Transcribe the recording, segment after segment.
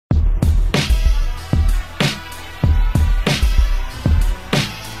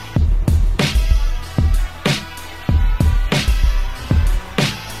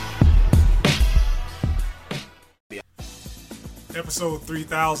episode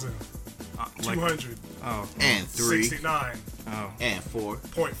 3000, 200, and 3, 69, and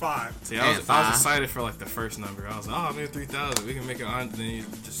 4.5. See, I was excited for like the first number. I was like, oh, maybe 3,000. We can make it on. Then you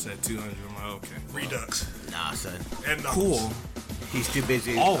just said 200. I'm like, okay. Redux. Nah, son. And Cool. He's too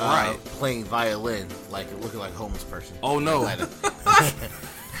busy All right. playing violin, like looking like a homeless person. Oh no.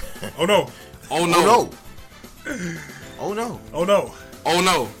 Oh no. Oh no. Oh no. Oh no. Oh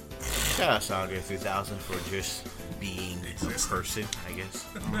no. Shout out Sandra 3000 for just being a person, I guess.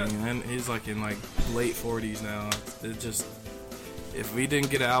 I mean, and he's like in like late 40s now. It just, if we didn't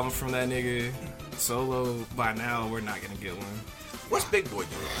get an album from that nigga solo by now, we're not gonna get one. What's Big Boy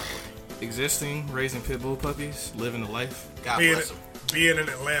doing? Existing, raising pit bull puppies, living the life. God bless him. Being in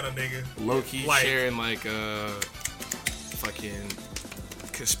Atlanta, nigga. Low key Like- sharing like fucking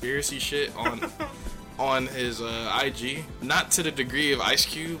conspiracy shit on his IG. Not to the degree of Ice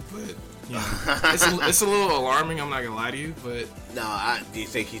Cube, but you know, it's a little alarming. I'm not gonna lie to you, but No, do you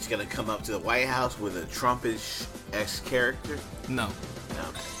think he's gonna come up to the White House with a Trumpish ex character? no. No.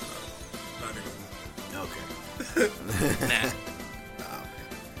 Not even. Okay. Nah.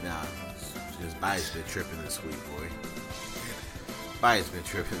 Nah, because Biden's been tripping this week, boy. Biden's been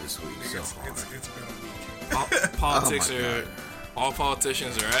tripping this week so hard. It's been a week. Politics Oh my are God. all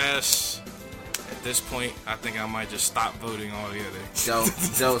politicians are ass. At this point, I think I might just stop voting altogether.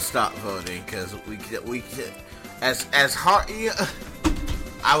 Don't stop voting, because we can as hard. Yeah,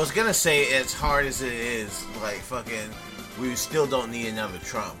 I was gonna say as hard as it is, like fucking, we still don't need another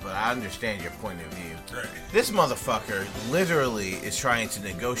Trump. But I understand your point of view. Right. This motherfucker literally is trying to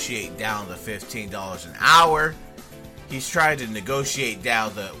negotiate down the $15 an hour. He's trying to negotiate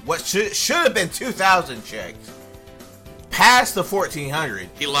down the what should have been 2,000 checks, past the 1,400.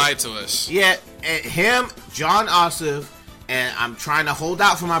 He lied to us. Yeah, and him, John Ossoff, and I'm trying to hold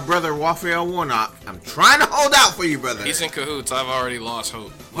out for my brother Raphael Warnock. I'm trying to hold out for you, brother. He's in cahoots. I've already lost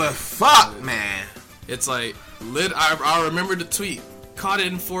hope. But fuck, man. It's like I remember the tweet. Caught it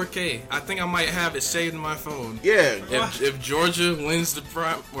in 4K. I think I might have it saved in my phone. Yeah. If Georgia wins the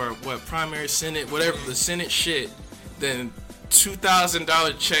primary Senate, whatever the Senate shit, then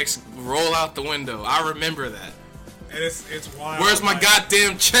 $2,000 checks roll out the window. I remember that. And it's wild. Where's my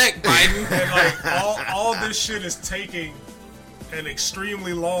goddamn check, Biden? And like all this shit is taking an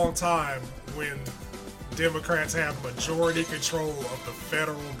extremely long time when Democrats have majority control of the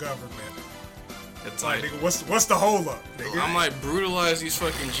federal government. It's Like, like, nigga, what's the hold up, nigga? I'm like, brutalize these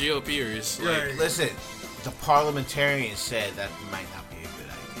fucking GOPers. Like, Right. Listen, the parliamentarian said that might not be a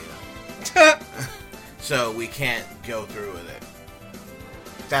good idea. So we can't go through with it.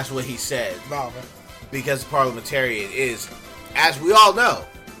 That's what he said. Nah, man. Because the parliamentarian is, as we all know,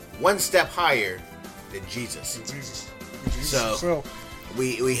 one step higher than Jesus. Jesus So- himself.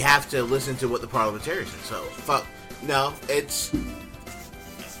 We have to listen to what the parliamentarian said. So fuck. No,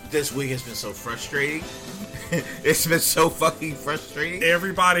 this week has been so frustrating. It's been so fucking frustrating.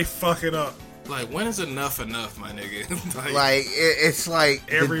 Everybody fucking up. like, when is enough, my nigga? It's like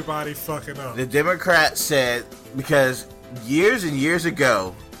Everybody fucking up. the Democrats said, because years and years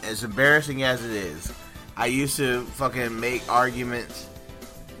ago, as embarrassing as it is, I used to fucking make arguments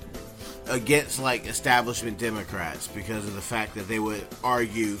against like establishment Democrats because of the fact that they would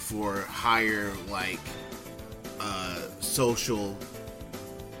argue for higher social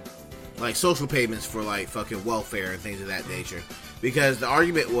payments for like fucking welfare and things of that nature. Because the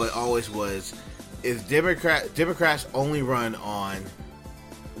argument always was, if Democrats only run on,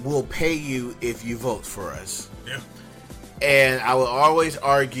 we'll pay you if you vote for us. Yeah. And I would always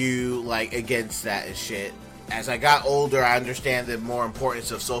argue like against that and shit. As I got older, I understand the more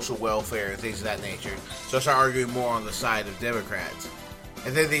importance of social welfare and things of that nature. So I start arguing more on the side of Democrats.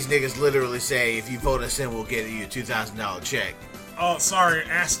 And then these niggas literally say, if you vote us in, we'll get you a $2,000 check. Oh, sorry,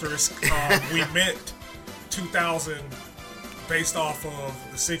 asterisk. We meant 2,000 based off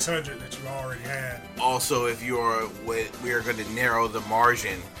of the 600 that you already had. Also, if we are going to narrow the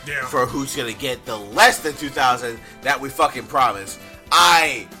margin Yeah. for who's going to get the less than 2,000 that we fucking promised.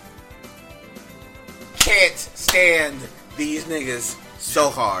 I can't stand these niggas so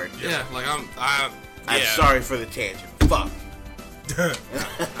hard. yeah, like I'm yeah. sorry for the tangent. Fuck.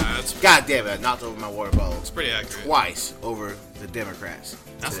 That's God damn it, I knocked over my water bottle pretty accurate. twice over the Democrats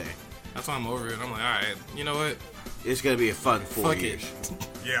today. That's why I'm over it. I'm like, alright, you know what? It's going to be a fun 4 Fuck years. it.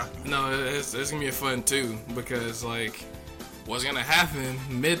 Yeah. No, it's gonna be fun too, because like, what's gonna happen?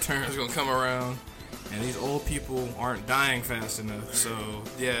 Midterms gonna come around, and these old people aren't dying fast enough. So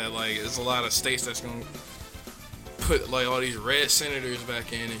yeah, like, there's a lot of states that's gonna put like all these red senators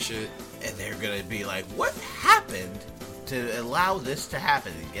back in and shit. And they're going to be like, what happened to allow this to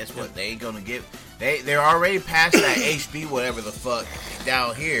happen? And guess what? They ain't going to give... They're already past that HB whatever the fuck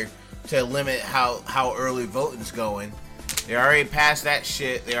down here to limit how early voting's going. They're already past that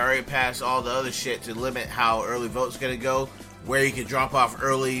shit. They already passed all the other shit to limit how early vote's gonna go. Where you can drop off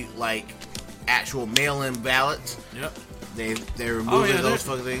early, like actual mail-in ballots. Yep. They're removing those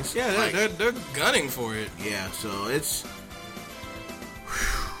fucking things. Yeah, like, they're gunning for it. Yeah, so it's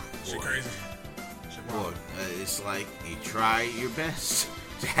Shit crazy. Shit boy, wild. it's like you try your best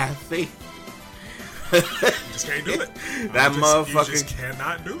to have faith. You just can't do it. That You motherfucker just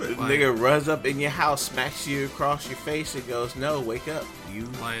cannot do it. nigga runs up in your house, smacks you across your face, and goes, "No, wake up! You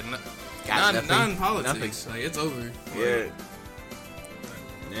Like, got nothing, non-politics. Like, it's over. Yeah.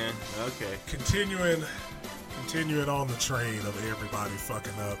 Yeah. Okay. Continuing on the train of everybody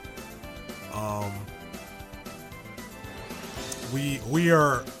fucking up. We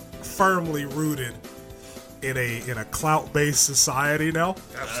are firmly rooted in a clout-based society now.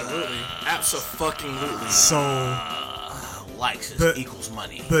 Absolutely. Absolutely. So Likes equals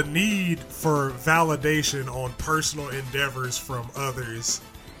money. the need for validation on personal endeavors from others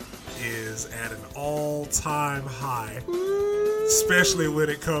is at an all-time high, especially when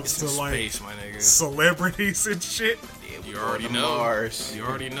it comes to like Space, my nigga. celebrities and shit. You already know. Mars. You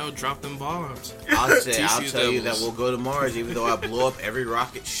already know. Drop them bombs. I'll TC's tell you that Devils. we'll go to Mars, even though I blow up every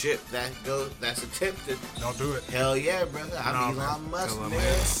rocket ship that's attempted. Don't do it. Hell yeah, brother! I'm Nah, Elon Musk, Elon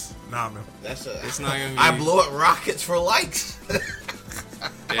man. Musk. Nah, man. It's not gonna be. I blow up rockets for likes. Yeah,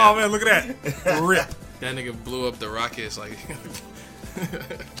 Oh man, look at that. Rip. that nigga blew up the rockets. Like,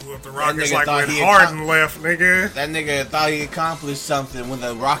 Blew up the Rockets nigga like thought when he had Harden left, nigga. That nigga thought he accomplished something when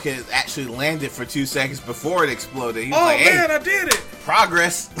the rocket actually landed for 2 seconds before it exploded. He was Oh like, "Hey, man, I did it.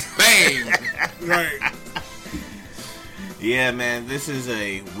 progress." bang. Right. Yeah, man, this is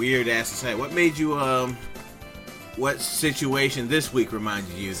a weird ass society. What made you what situation this week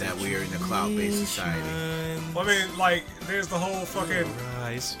reminded you that we are in a cloud-based society? I mean, like, there's the whole fucking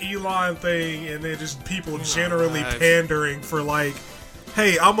Rise. Elon thing, and then just people generally lives. pandering for like,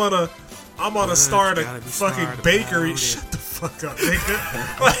 hey, I'm gonna start a gotta be fucking smart bakery. about it. Shut the fuck up,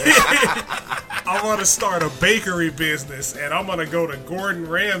 nigga. I'm gonna start a bakery business, and I'm gonna go to Gordon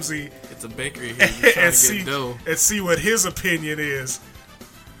Ramsay It's a bakery here. You trying and to get dough. see what his opinion is.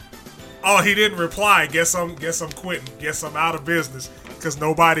 Oh, he didn't reply. Guess I'm quitting. Guess I'm out of business because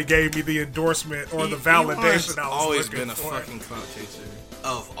nobody gave me the endorsement or the validation I was always looking been a for. fucking clout chaser.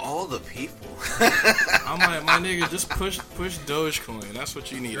 Of all the people, I'm like, my nigga, just push Dogecoin. That's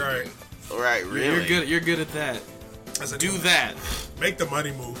what you need. Right. To right? do. Really? You're good at that. As a Do that. Make the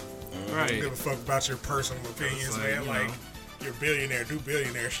money move. Don't Right. give a fuck about your personal opinions, like, man. you Like, know. you're a billionaire. Do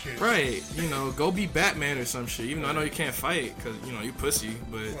billionaire shit. Right. You know, go be Batman or some shit. Even though I know you can't fight because you know you pussy,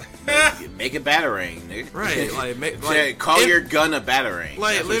 but Make a batarang, nigga. right. Like, Call if- your gun a batarang.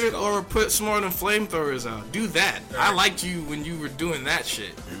 Like, That's what it's literally, called. or put some more of them flamethrowers out. Do that. I liked you when you were doing that shit.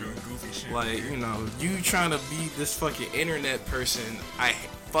 You're doing goofy shit. Like, you know, you trying to be this fucking internet person, I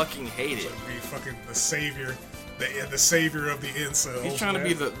fucking hate it. Be fucking the savior, the savior of the incels. He's trying to man.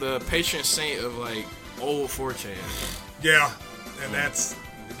 be the patron saint of, like, old 4chan. Yeah, and that's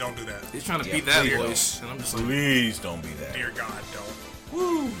don't do that. He's trying to Yeah, be that please voice. And I'm just like, Please don't be that. Dear God, don't.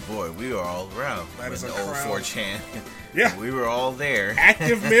 Woo, boy, we were all around. That when is the a old crowd. 4chan. Yeah. We were all there.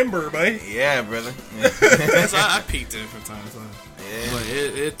 Active member, man. Yeah, brother. I peeked in from time to time. Yeah.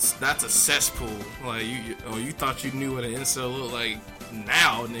 But that's a cesspool. Like, you thought you knew what an incel looked like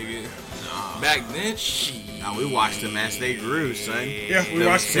now, nigga. Back then, shit. Now we watched them as they grew, son. Yeah, we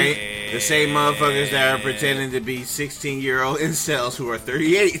watched the same motherfuckers that are pretending to be 16-year-old incels who are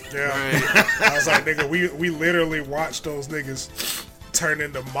 38. Yeah. Right. I was like, nigga, we literally watched those niggas turn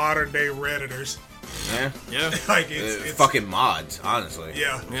into modern day Redditors. Yeah. Yeah. Like it's Fucking mods, honestly.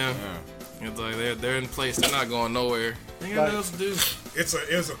 yeah. Yeah. It's like they're in place. They're not going nowhere. They got nothing else to do.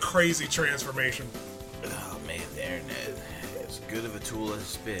 It's a crazy transformation. Oh man, the internet. As good of a tool as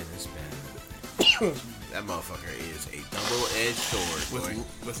it's been. That motherfucker is a double-edged sword, boy.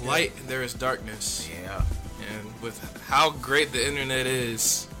 With light, there is darkness. Yeah. And with how great the internet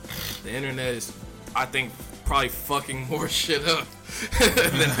is, I think, probably fucking more shit up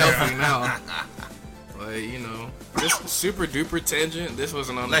than helping now. Like, you know, this super duper tangent. This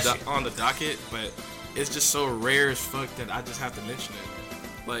wasn't on Bless the you. on the docket, but it's just so rare as fuck that I just have to mention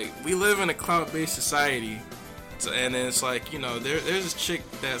it. Like, we live in a cloud-based society, so, and then it's like, you know, there's this chick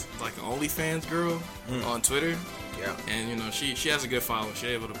that's like an OnlyFans girl on Twitter. Yeah. And, you know, she has a good following.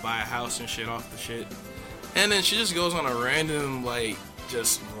 She's able to buy a house and shit off the shit. And then she just goes on a random, like,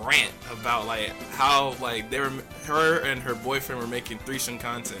 just rant about, like, how, like, her and her boyfriend were making threesome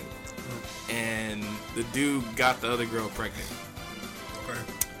content. And the dude got the other girl pregnant. Okay.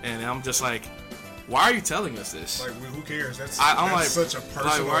 And I'm just like, why are you telling us this? Like, who cares? That's I'm such a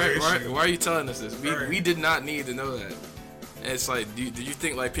personal issue. Why are you telling us this? Right. We did not need to know that. And it's like, do you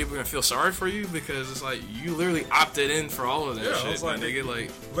think like people are gonna feel sorry for you because it's like you literally opted in for all of that shit, it's like, nigga?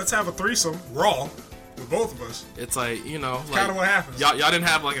 Like, let's have a threesome raw with both of us. it's like, you know, like, Kind of what happens. Y'all didn't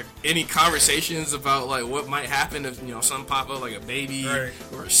have like any conversations about like what might happen if something pop up like a baby Right.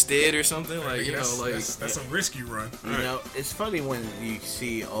 or a stid or something, like that's a risky run. You know, it's funny when you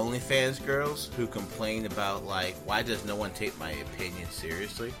see OnlyFans girls who complain about, like, why does no one take my opinion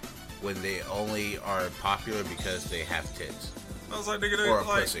seriously when they only are popular because they have tits I was like, nigga, or a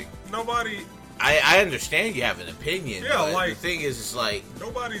like, pussy. nobody I understand you have an opinion. Yeah, but like- the thing is, it's like,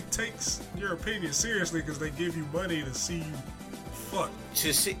 takes your opinion seriously because they give you money to see you fuck.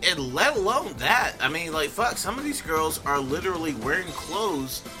 to see, and let alone that. I mean, like, fuck, some of these girls are literally wearing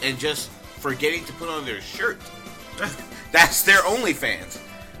clothes and just forgetting to put on their shirt. That's their OnlyFans.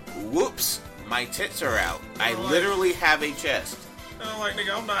 Whoops, my tits are out. I literally have a chest. I'm like,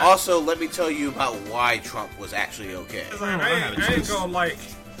 nigga, I'm not. Also, let me tell you about why Trump was actually okay. It's like, I ain't gonna like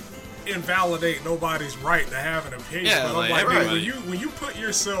invalidate nobody's right to have an opinion. Yeah, but I'm like, like, nigga, everybody. when you put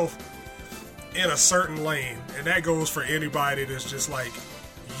yourself in a certain lane, and that goes for anybody that's just like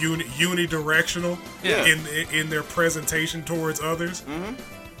unidirectional Yeah. in their presentation towards others.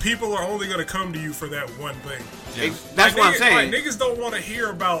 People are only gonna come to you for that one thing. Yeah. That's what I'm Niggas- saying. Like, niggas don't want to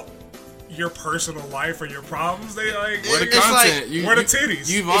hear about your personal life or your problems. They like Where the It's content, like- where the titties?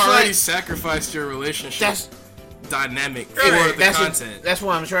 You've It's already like- sacrificed your relationship That's dynamic Right. for the that's content. that's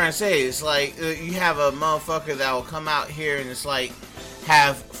what I'm trying to say. It's like you have a motherfucker that will come out here and it's like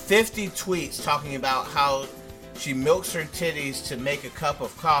have 50 tweets talking about how she milks her titties to make a cup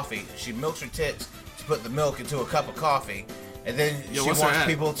of coffee. She milks her tits to put the milk into a cup of coffee, and then Yo, she what's her wants at?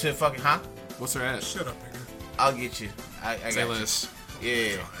 people to fucking What's her at? Shut up, nigga. I'll get you. I Say got less. you.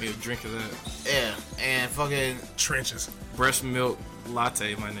 Yeah, Get a drink of that. yeah, and fucking Trenches, Breast milk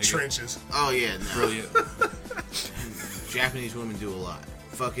latte, my nigga. trenches. oh yeah, Brilliant. Japanese women do a lot.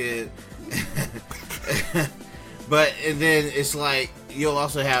 Fucking. But and then it's like you'll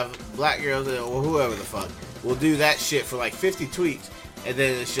also have black girls or whoever the fuck will do that shit for like 50 tweets, and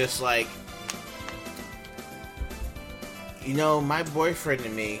then it's just like, my boyfriend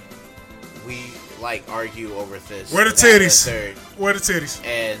and me, we like argue over this. Where the that, and the titties? third. Where the titties?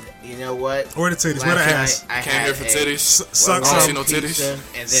 And you know what? Where the titties? Where the Last ass? night I Came had here for a- titties. Suck I don't see some. no titties. pizza,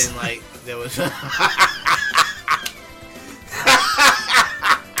 and then like there was.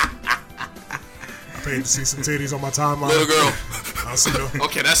 I paid to see some titties on my timeline. Little girl. I'll see no.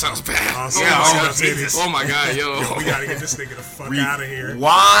 Okay, that sounds bad. I'll see, Yeah, I'll see oh, no titties. Jesus. Oh my god, yo. We gotta get this nigga the fuck out of here.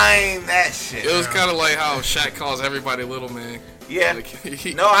 Wine that shit. It was kind of like how Shaq calls everybody little man. Yeah. Like,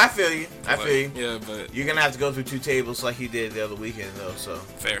 he- No, I feel you. I like, feel you. Yeah, but You're gonna have to go through 2 tables like he did the other weekend, though. So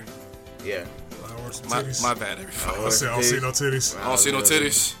fair. yeah. I want some My, titties. my bad. I don't see no titties. I don't see no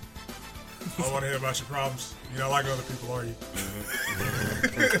titties. I don't want to hear about your problems. You don't like other people, are you?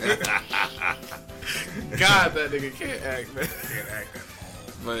 God, that nigga can't act, man. Can't act that.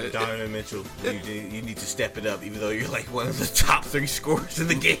 But Donovan Mitchell, you need to step it up, even though you're like one of the top 3 scorers in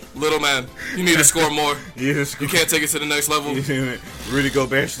the game. little man, you need to score more. You You can't take it to the next level. Rudy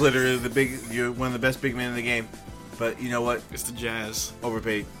Gobert Schlitter is you're one of the best big men in the game. But you know what? It's the Jazz.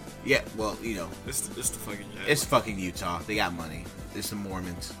 Overpaid. Yeah, well, It's the fucking Jazz. it's fucking Utah. They got money. It's the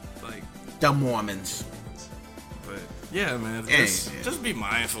Mormons. like, The Mormons. but yeah, man, Yeah, just, yeah. just be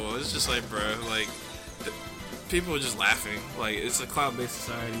mindful. It's just like, bro, like, people are just laughing. Like, it's a cloud-based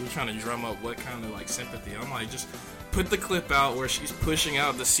society. You're trying to drum up what kind of like sympathy. I'm like, just put the clip out where she's pushing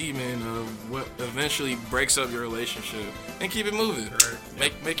out the semen of what eventually breaks up your relationship and keep it moving.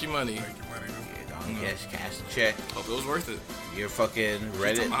 Right. Make your money. Make your money, though. Yes, cash the check. Hope it was worth it. You're fucking Talking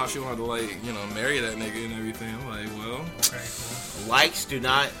Reddit. about how she wanted to like, marry that nigga and everything. I'm like, well, Okay, cool. Likes do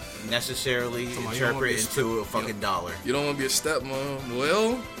not necessarily Come on, you don't wanna interpret be a into a step- fucking dollar. you don't want to be a stepmom.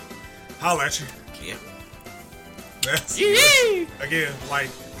 Well, Holla at you. Yeah. That's yee. again, like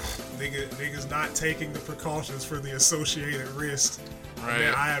niggas not taking the precautions for the associated risk. Right.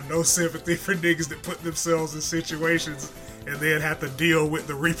 Man, I have no sympathy for niggas that put themselves in situations and then have to deal with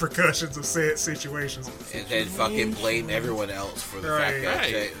the repercussions of said situations. And then fucking blame everyone else for the fact Right. that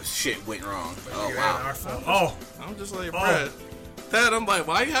Right. that shit went wrong. Oh, Nigga, wow. our fault. Oh, I'm just like, Oh. bruh. That I'm like,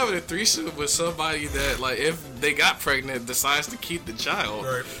 why you having a threesome with somebody that, like, if they got pregnant, decides to keep the child?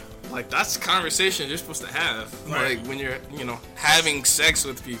 right. Like, that's the conversation you're supposed to have. Right. Like, when you're, having sex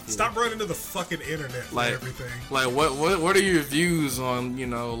with people. Stop running to the fucking internet for Like, everything. Like, what are your views on,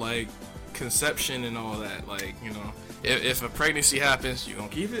 like, conception and all that? Like, if a pregnancy happens, you gonna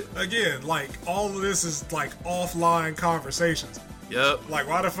keep it? Again, like all of this is like offline conversations. Yep. Like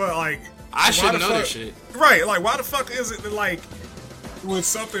why the fuck? Like I Why should the know fuck- this shit. Right, like why the fuck is it that like when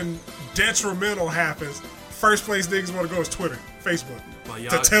something detrimental happens, first place niggas want to go is Twitter, Facebook, Well, to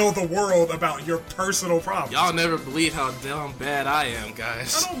y'all- tell the world about your personal problems. Y'all never believe how damn bad I am, I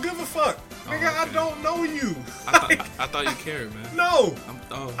guys. don't give a fuck, nigga. I okay. don't know you. I thought you cared, man. No,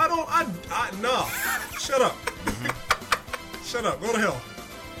 Oh. I don't. No. Shut up. Shut up. Go to hell.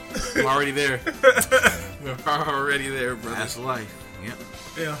 I'm already there. We're already there, brother. That's life. Yep.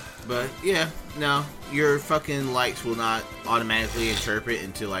 Yeah. But yeah, no, your fucking likes will not automatically interpret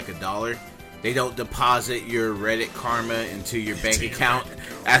into like $1. They don't deposit your Reddit karma into your bank your account bank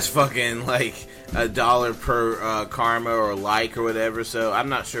account. as fucking like $1 per karma or like or whatever. So I'm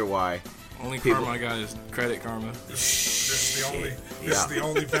not sure why. Only People- karma I got is credit karma. This is the only. This Yeah. is the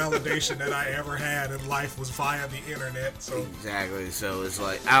only validation that I ever had in life was via the internet. So Exactly. So it's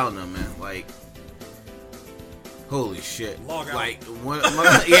like I don't know, man. Like, holy shit. Log out. Like,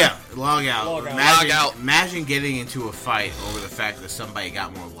 yeah, log out. Log out. Imagine, Log out. Imagine getting into a fight over the fact that somebody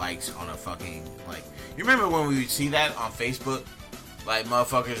got more likes on a fucking like. You remember when we would see that on Facebook? Like,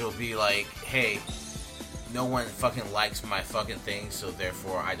 motherfuckers will be like, "Hey, no one fucking likes my fucking thing, so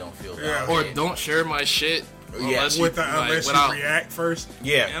therefore I don't feel Yeah. validated." Or don't share my shit unless with the you, like, unless without. you react first.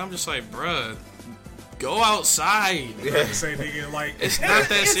 Yeah. And I'm just like, bruh, go outside. Like to say nigga like It's not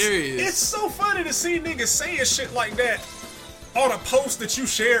that serious. It's so funny to see niggas saying shit like that on a post that you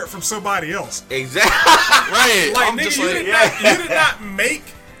shared from somebody else. Exactly. Right. Like I'm nigga, just you, like, you did not make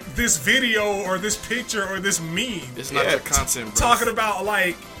this video or this picture or this meme it's not Yeah. your content, bro. talking about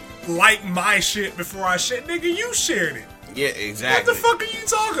like my shit before I shared. Nigga, you shared it. Yeah, What exactly. the fuck are you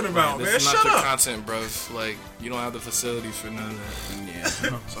talking about, This man? is not Shut your up. content, bro. Like, you don't have the facilities for none of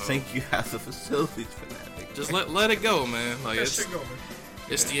that. Yeah. I think you have the facilities for that. nigga. Just let it go, man. Like, That it's shit go, man.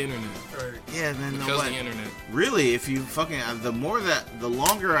 it's the internet. Right. Yeah, man. No Because what? the internet. Really, if you fucking the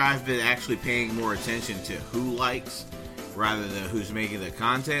longer I've been actually paying more attention to who likes rather than who's making the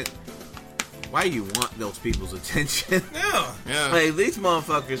content, why you want those people's attention? Yeah. Yeah. Like, these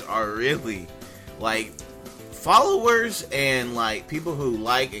motherfuckers are really like followers and like people who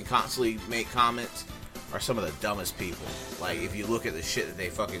like and constantly make comments are some of the dumbest people. Like, if you look at the shit that they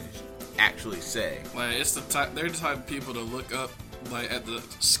fucking actually say. Like, it's the type. They're the type of people to look up, like, at the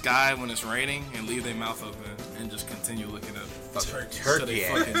sky when it's raining and leave their mouth open and just continue looking up. Fucking So they turkey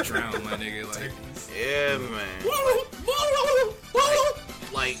ass. fucking drown, my nigga. Like, Yeah, man.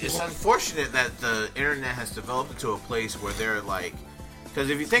 Like, it's unfortunate that the internet has developed into a place where they're like, because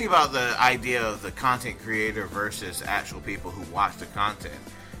if you think about the idea of the content creator versus actual people who watch the content,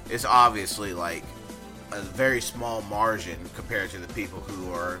 it's obviously like a very small margin compared to the people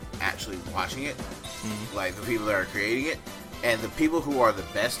who are actually watching it, like the people that are creating it, and the people who are the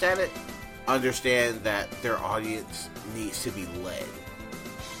best at it understand that their audience needs to be led.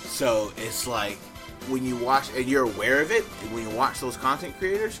 So it's like when you watch and you're aware of it, and when you watch those content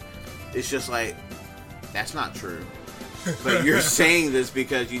creators, it's just like, that's not true. But you're saying this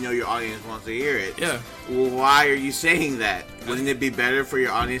because you know your audience wants to hear it. yeah. Well, why are you saying that? Wouldn't it be better for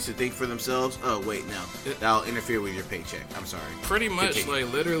your audience to think for themselves? Oh, wait, no. That'll interfere with your paycheck. I'm sorry. Pretty much, Continue.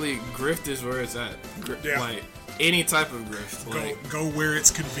 like, literally, grift is where it's at. Yeah. Like, any type of grift. Go where it's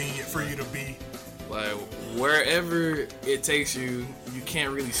convenient for you to be. Like, wherever it takes you, you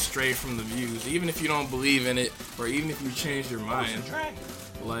can't really stray from the views. Even if you don't believe in it, or even if you change your mind.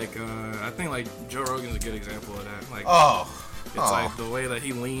 Like, I think, like, Joe Rogan's a good example of that. Like, it's like the way that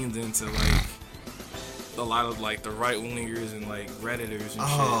he leans into, like, a lot of, like, the right-wingers and, like, Redditors and shit.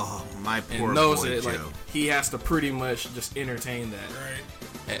 Oh, my poor And knows boy that, Joe. like, he has to pretty much just entertain that.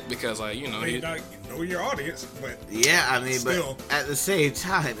 Right. Because, like, you know, I mean, you know your audience, but Yeah, I mean, Still. but at the same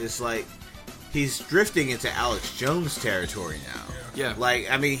time, it's like he's drifting into Alex Jones territory now. yeah. Like,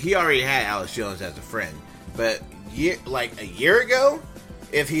 I mean, he already had Alex Jones as a friend, but like a year ago,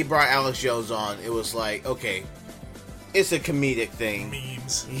 if he brought Alex Jones on, it was like, okay, it's a comedic thing.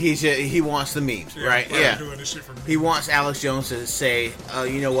 memes. He wants the memes, right? We're Yeah. doing this shit for He memes. wants Alex Jones to say,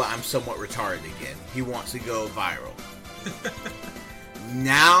 you know what, I'm somewhat retarded again. He wants to go viral.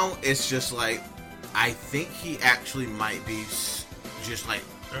 Now it's just like, I think he actually might be just like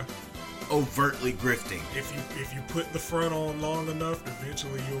Yeah. overtly grifting. If you put the front on long enough,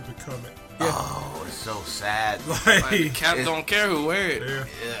 eventually you'll become it. Oh, it's so sad. Like, Like, Cap don't care who wear it. yeah.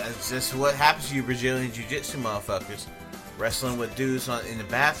 Yeah, it's just what happens to you Brazilian Jiu-Jitsu motherfuckers. Wrestling with dudes in the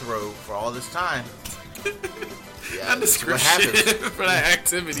bathrobe for all this time. Yeah, That that's what description happens. for that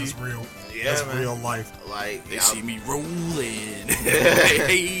activity. That's real. Yeah, That's man. real life. Like, They y'all- see me rolling. They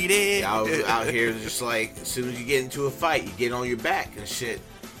hate it. y'all out here just like, as soon as you get into a fight, you get on your back and shit.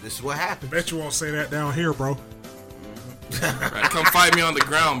 This is what happens. Bet you won't say that down here, bro. Right, come fight me on the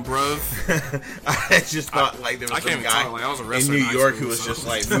ground, bruv. I just thought like there was I some can't even guy talk, like, I was a in wrestler New in high York school, who was so- just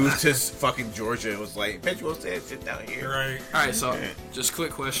like moved to fucking Georgia and was like, "Bitch, we'll sit down here." Right. All right, so just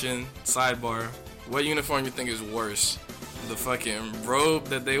quick question, sidebar: what uniform you think is worse, the fucking robe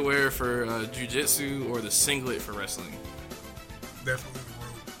that they wear for jiu-jitsu or the singlet for wrestling? Definitely the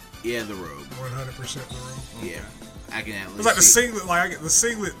robe. Yeah, the robe. 100% the robe. Yeah, I can at least. It's like the see- singlet. Like the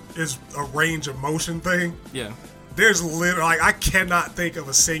singlet is a range of motion thing. Yeah. There's literally like I cannot think of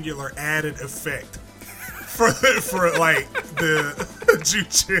a singular added effect for like the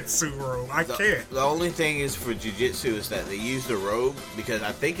jujitsu robe. I can't. The only thing is for jiu-jitsu is that they use the robe because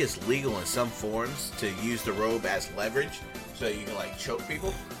I think it's legal in some forms to use the robe as leverage, so you can like choke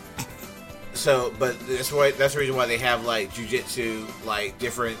people. So, but that's the reason why they have like jiu-jitsu, like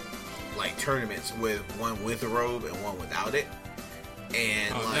different like tournaments with one with a robe and one without it.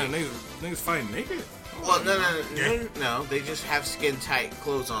 And Oh, like, damn, niggas fighting naked? well, no, they just have skin tight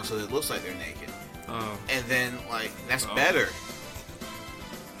clothes on so that it looks like they're naked. Oh, And then like that's Oh. better.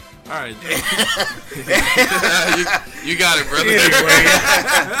 all right. you got it, brother.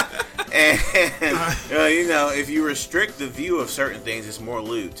 And you know, if you restrict the view of certain things, it's more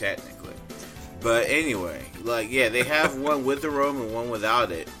lewd technically. But anyway, like yeah, they have one with the robe and one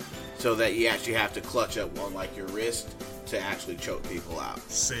without it, so that you actually have to clutch up one like your wrist to actually choke people out.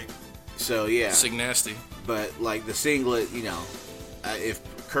 Sick. So yeah, Sick nasty. but like the singlet, you know, if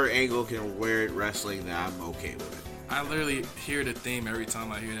Kurt Angle can wear it wrestling, then I'm okay with it. I literally hear the theme every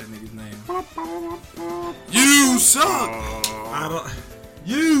time I hear that nigga's name. You suck. I don't.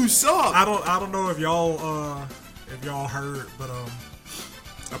 You suck. I don't know if y'all heard, but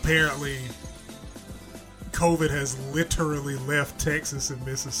apparently COVID has literally left Texas and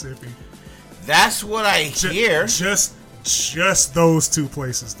Mississippi. That's what I hear. Just those two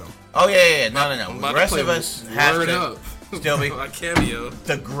places though. Oh yeah. No. I'm about The to rest play of us have Word to. Up. Still be- A cameo.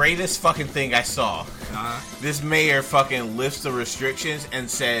 The greatest fucking thing I saw. This mayor fucking lifts the restrictions and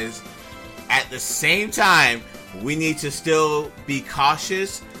says, at the same time, we need to still be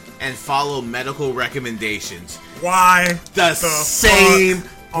cautious and follow medical recommendations. Why The same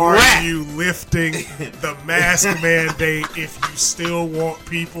fuck are breath. you lifting the mask mandate if you still want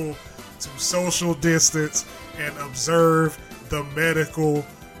people to social distance and observe the medical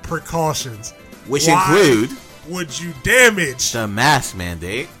precautions? Which Why include would you damage? the mask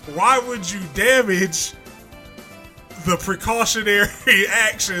mandate. Why would you damage the precautionary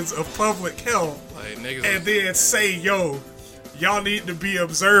actions of public health Like niggas. and then say, yo, y'all need to be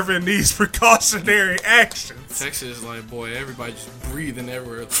observing these precautionary actions? Texas, like, boy, everybody just breathing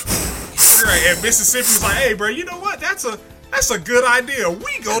everywhere. Right, and Mississippi was like, hey, bro, you know what? That's a good idea.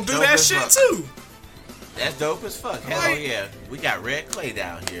 We gonna do dope that as shit fuck. too. That's dope as fuck. Hell Right. yeah. We got red clay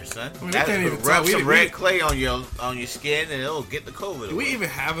down here, son. I mean, we can't even rub talk. some We- red clay on your skin and it'll get the COVID Do we away. even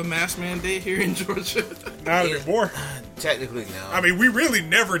have a mask mandate here in Georgia? Not anymore. Technically, no. I mean, we really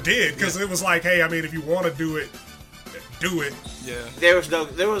never did because it was like, hey, I mean, if you want to do it, do it. Yeah. there wasn't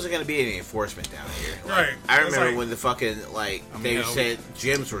going to be any enforcement down here. Like, Right. I It's remember like- when the fucking like I mean, they yeah, said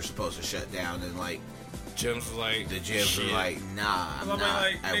gyms were supposed to shut down and like Jim's was like, the gyms shit. were like, nah, I'm I mean, not.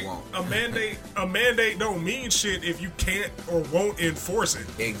 like, I won't. A mandate don't mean shit if you can't or won't enforce it.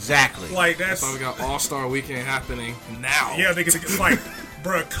 Exactly. Like That's why we got All-Star Weekend happening now. yeah, niggas like,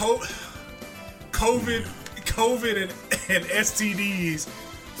 bruh, COVID and STDs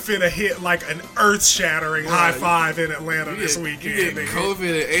finna hit like an earth-shattering high five in Atlanta this weekend. You get nigga.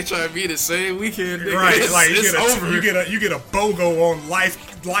 COVID and HIV the same weekend, nigga. Right, It's, like it's over. you get a BOGO on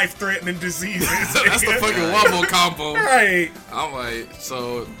life-threatening diseases. That's the nigga. fucking wobble combo. Right. I'm like,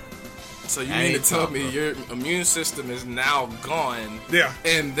 so you I mean to ain't tell tough, me bro. your immune system is now gone? Yeah.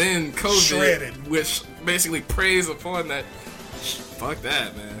 And then COVID, Shredded. which basically preys upon that. Fuck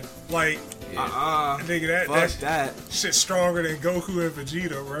that, man. Like, nigga, Fuck that that. shit's stronger than Goku and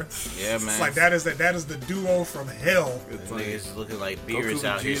Vegeta, bro. Yeah, man. It's like that is the duo from hell. It's like Niggas looking like beers Goku,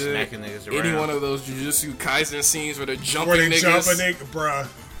 out here Vegeta, smacking niggas around. any one of those Jujutsu Kaisen scenes where they're jumping Where they niggas. jumping, nigga, bruh.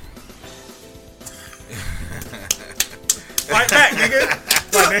 Fight back, nigga.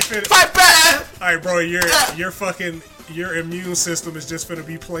 Like, they finna, Fight back! all right, bro, your immune system is just gonna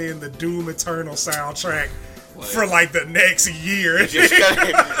be playing the Doom Eternal soundtrack for like the next year.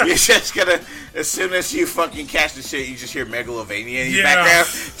 You're just gonna, as soon as you fucking catch the shit, you just hear Megalovania in your Yeah. background.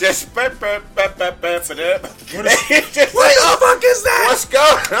 Just What is- just What like, the fuck is that? what's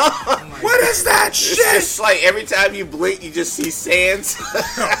going on? What is that It's shit? just like every time you blink, you just see sands.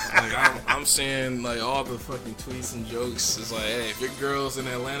 Like I'm seeing like all the fucking tweets and jokes. It's like, hey, if your girl's in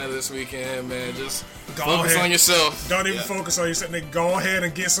Atlanta this weekend, man, just Go focus ahead. on yourself. Don't even focus on yourself. Nigga, go ahead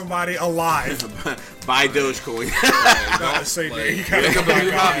and get somebody alive. Buy Dogecoin. Bitcoin. I say, Like, man, you pick up a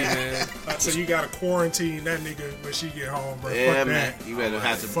new hobby, gotta, man. I say you gotta quarantine that nigga when she get home, bro. Yeah, Fuck man. that. You better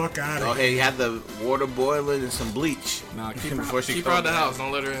have to Fuck out go of ahead. You have the water boiling and some bleach. Nah, keep Before she her out the comes. house.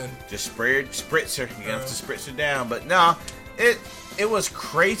 Don't let her in. Just spritz her. You have to spritz her down. But no, it was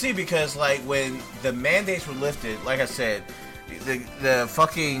crazy because like when the mandates were lifted, like I said, the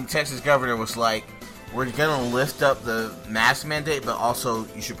fucking Texas governor was like, we're gonna lift up the mask mandate, but also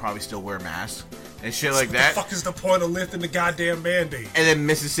you should probably still wear masks and shit like that. What the fuck is the point of lifting the goddamn mandate? And then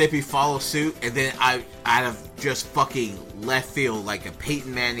Mississippi followed suit, and then out of just fucking left field, like a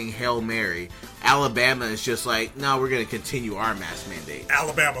Peyton Manning Hail Mary, Alabama is just like, no, we're gonna continue our mask mandate.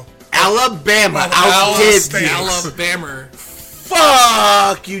 Alabama Outdid you. Alabama.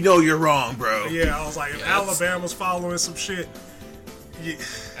 Fuck, you know you're wrong, bro. Yeah, I was like, if Yeah, that's- Alabama's following some shit, yeah.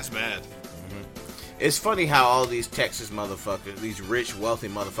 That's bad. It's funny how all these Texas motherfuckers, these rich, wealthy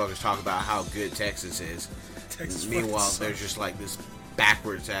motherfuckers, talk about how good Texas is. Texas Meanwhile, fucking there's just like this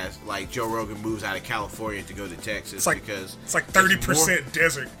backwards ass. Like Joe Rogan moves out of California to go to Texas It's like because it's like more 30%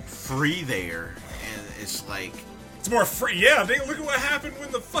 desert. free there, and it's like, It's more free. Yeah, they look at what happened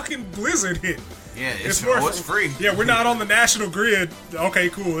when the fucking blizzard hit. yeah, it's free. Yeah, we're not on the national grid. Okay,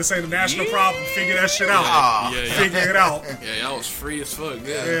 cool. This ain't a national problem. Figure that shit out. Ah. Yeah, yeah. Figure it out. Yeah, y'all was free as fuck.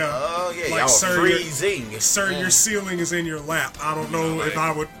 Yeah. Yeah. Oh yeah, Like, y'all sir, freezing. Sir, your ceiling is in your lap. I don't know like- if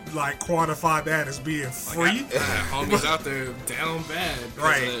I would like quantify that as being free. I had homies out there down bad because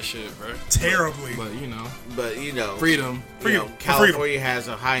Right. of that shit, bro. Terribly. But you know, But you know, freedom. you Freedom. know, For California has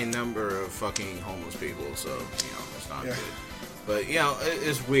a high number of fucking homeless people, so you know it's not Yeah. good. But you know,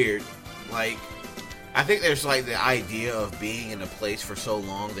 it's weird. Like, I think there's like the idea of being in a place for so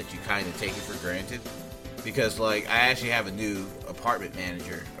long that you kind of take it for granted. Because like, I actually have a new apartment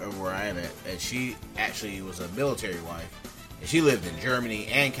manager over where I am at, and she actually was a military wife, and she lived in Germany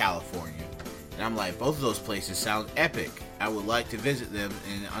and California. And I'm like, both of those places sound epic. I would like to visit them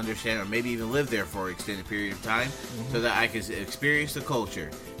and understand, or maybe even live there for an extended period of time, so that I can experience the culture.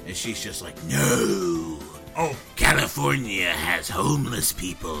 And she's just like, no. Oh, California has homeless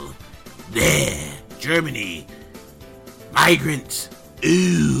people. There. Germany. Migrants.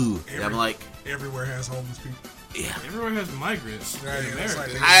 Ooh. And I'm like, everywhere has homeless people. yeah. Everyone has migrants. Right, in that's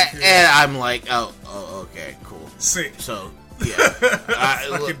America. like- And I'm like, oh, okay, cool. Sick. So, yeah.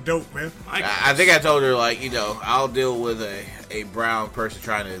 Fucking dope, man. I think I told her, like, you know, I'll deal with a brown person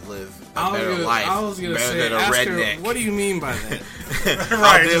trying to live a better life. I was gonna better say, than a ask redneck. her, what do you mean by that?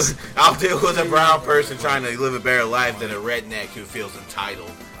 Right. I'll deal with a brown person trying to live a better life than a redneck who feels entitled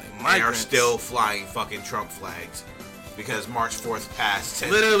and are migrants. still flying fucking Trump flags because March 4th passed.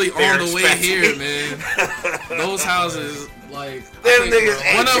 and Literally they're on the way expecting- here, man. Those houses, like, Them I think niggas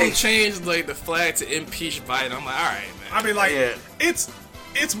ain't one of them take- changed like the flag to impeach Biden. I'm like, all right, man. I mean, like, Yeah.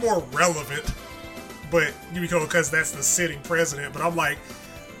 it's more relevant, but because that's the sitting president. But I'm like,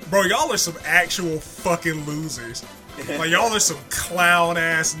 bro, y'all are some actual fucking losers. Like, y'all are some clown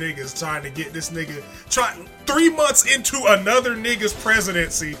ass niggas trying to get this nigga 3 months into another nigga's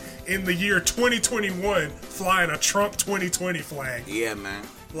presidency in the year 2021 flying a Trump 2020 flag. Yeah, man.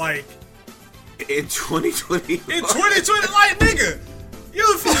 Like, In 2020. in 2020, like, nigga,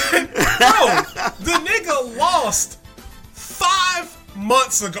 you fucking, bro, the nigga lost 5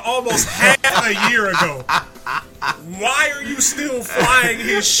 months ago, almost half a year ago. Why are you still flying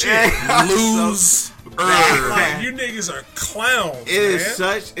his shit? Lose. Like, you niggas are clowns, It is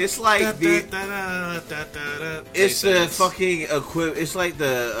man. such. It's like the. It's the fucking equivalent. It's like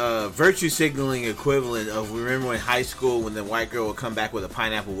the virtue signaling equivalent of, remember when high school when the white girl would come back with a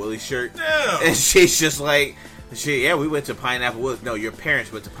Pineapple Willie shirt, Yeah. and she's just like, yeah, we went to Pineapple Willie. No, your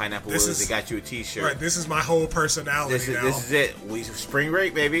parents went to Pineapple This Willie's. is- They got you a T-shirt. Right, this is my whole personality now. This is it. We spring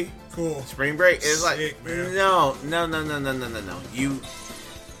break, baby. Cool. Spring break. It's like Sick, man. no.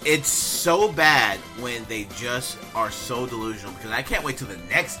 It's so bad when they just are so delusional, because I can't wait till the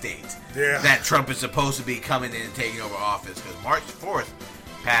next date Yeah. that Trump is supposed to be coming in and taking over office, because March 4th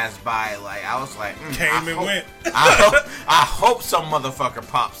passed by. Like, I was like, Came and went. I hope some motherfucker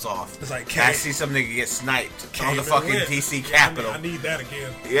pops off. It's like, I came- see some nigga get sniped on Came the and fucking went. DC Yeah, Capitol. I need that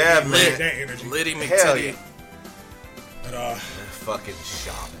again. Yeah, I need man. that energy. Liddy Hell McTitty. yeah. But, Fucking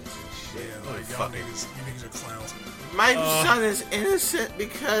shamans and shit. yeah, like, y'all Fucking- niggas, you niggas are clowns. My son is innocent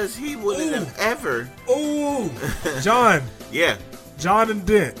because he wouldn't Ooh. have ever. Ooh, John, Yeah. John and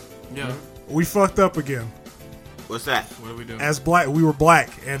Dent, Yeah. we fucked up again. What's that? What are we doing? As black, we were black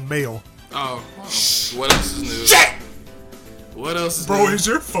and male. Oh, what else is new? Shit! What else is Bro, new? is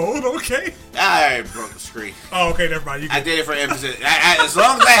your phone okay? I broke the screen. Oh, okay, never mind. You I can, did it for emphasis. As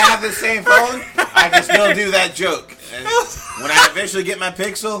long as I have the same phone, I can still do that joke. And when I eventually get my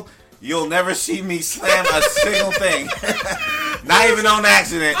Pixel, You'll never see me slam a single thing. Not even on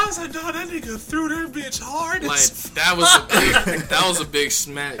accident. I was like, dog, that nigga threw that bitch hard. Like as that was a big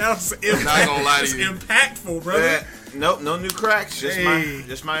smack. That was Not gonna lie to you. impactful, brother. Nope, no new cracks. Hey.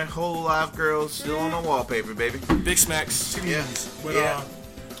 Just my whole live girl still on the wallpaper, baby. Big smacks. Yeah. But Yeah.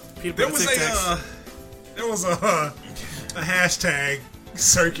 People there was a hashtag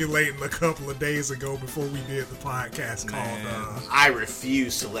circulating a couple of days ago before we did the podcast called I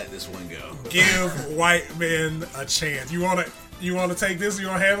refuse to let this one go. "Give White Men a Chance." You wanna take this? You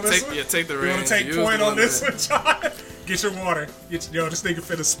wanna handle this one? Yeah, take the You wanna reins. take Use point the on this one one, John? Get your water. This nigga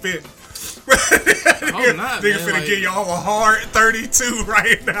finna spit. Oh, not, Nigga man, finna like- give y'all a hard 32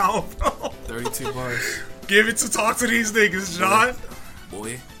 right now, bro. 32 bars. Give it to talk to these niggas, John.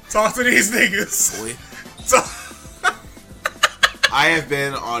 Boy. Talk to these niggas. Boy. I have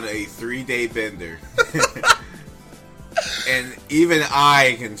been on a 3-day bender. And even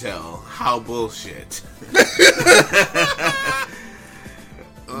I can tell how bullshit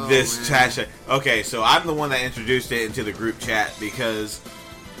this chat. Okay, so I'm the one that introduced it into the group chat because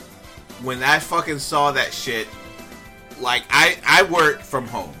when I fucking saw that shit, like I work from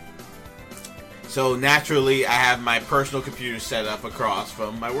home. So naturally I have my personal computer set up across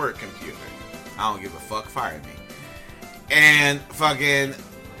from my work computer. I don't give a fuck, fire me. And fucking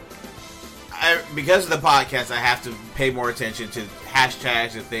because of the podcast, I have to pay more attention to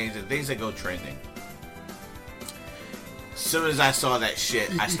hashtags and things that go trending. As soon as I saw that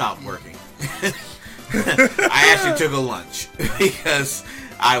shit, I stopped working. I actually took a lunch because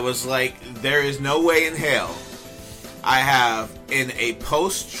I was like, there is no way in hell I have in a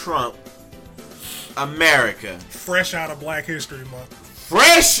post-Trump America, Fresh out of Black History Month.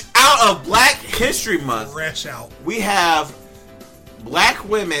 fresh out of Black History Month, Fresh out. we have black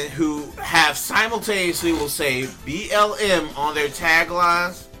women who have simultaneously will say BLM on their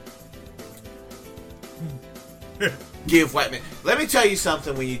taglines. Give white men. Let me tell you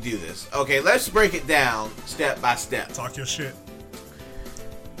something when you do this. Okay, let's break it down step by step. Talk your shit.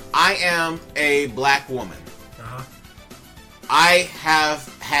 I am a black woman. Uh-huh. I have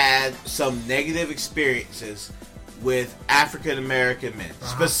had some negative experiences with African American men,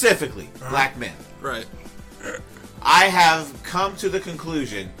 specifically black men. Right. I have come to the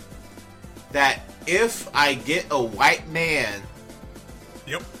conclusion that if I get a white man,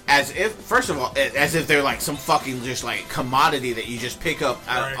 Yep. as if they're like some fucking just like commodity that you just pick up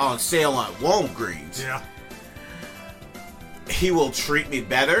Right. on sale on Walgreens, Yeah. he will treat me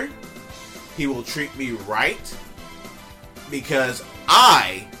better. He will treat me right because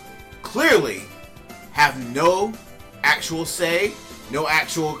I clearly have no actual say, no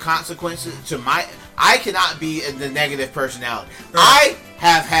actual consequences to my. I cannot be the negative personality. I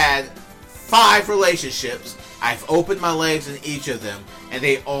have had 5 relationships. I've opened my legs in each of them, and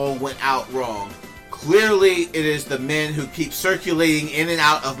they all went out wrong. Clearly, it is the men who keep circulating in and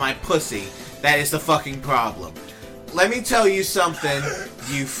out of my pussy that is the fucking problem. Let me tell you something,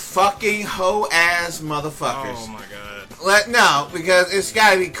 you fucking hoe-ass motherfuckers. Oh my god. No, because it's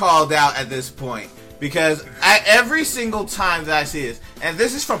gotta be called out at this point. Because every single time that I see this, and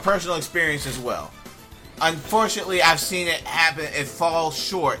this is from personal experience as well, unfortunately I've seen it happen, it falls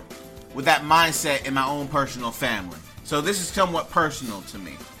short with that mindset in my own personal family. So this is somewhat personal to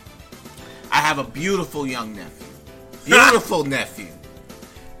me. I have a beautiful young nephew. Beautiful nephew.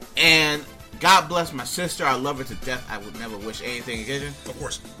 And God bless my sister, I love her to death, I would never wish anything against her. Of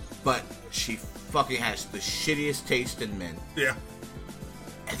course. But she fucking has the shittiest taste in men. Yeah.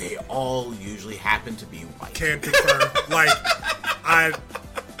 And they all usually happen to be white. Can confirm. Like, I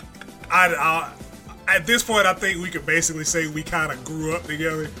at this point, I think we could basically say we kind of grew up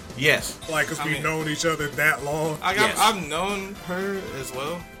together. Yes. Like, because we've known each other that long. Yes. I've known her as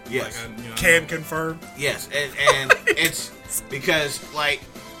well. Yes. Like, Can confirm. Yes. And it's because, like,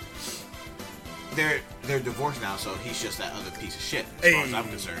 they're divorced now, so he's just that other piece of shit, as far as I'm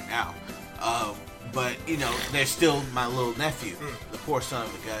concerned now. But, you know, they're still my little nephew. The poor son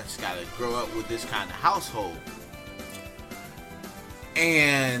of a gun's got to grow up with this kind of household.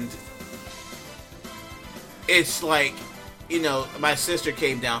 And it's like, you know, my sister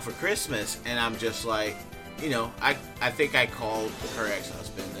came down for Christmas, and I'm just like, you know, I think I called her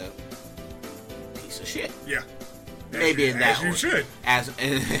ex-husband a piece of shit. Yeah. Maybe in that As you order.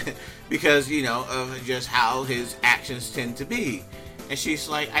 should. Because, you know, of just how his actions tend to be. And she's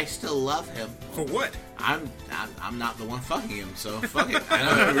like, I still love him. For what? I'm not the one fucking him, so fuck it. I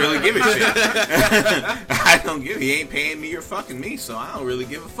don't really give a shit. I don't give. He ain't paying me or fucking me, so I don't really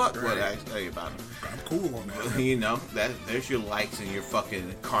give a fuck what I tell you about him. I'm cool on that. You know, there's your likes and your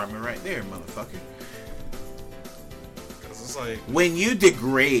fucking karma right there, motherfucker. It's It's like, when you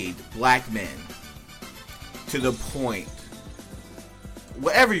degrade black men to the point,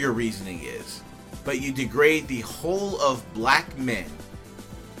 whatever your reasoning is, but you degrade the whole of black men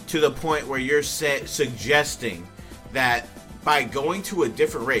to the point where you're suggesting that by going to a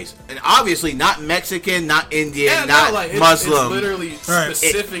different race, and obviously not Mexican, not Indian, Muslim, it's literally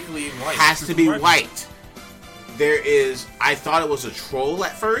specifically white. Has to be white. I thought it was a troll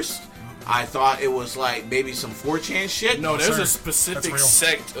at first. I thought it was like maybe some 4chan shit. No, there's a specific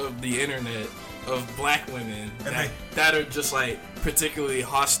sect of the internet of black women that are just like particularly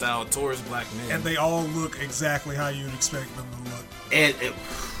hostile towards black men. And they all look exactly how you'd expect them to look. And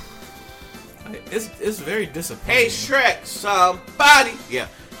it's very disappointing. Hey Shrek, somebody. Yeah.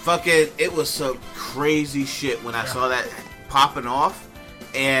 Fucking, it was some crazy shit when I saw that popping off.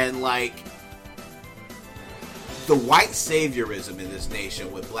 And like, the white saviorism in this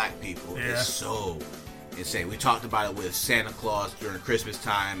nation with black people is so insane. We talked about it with Santa Claus during Christmas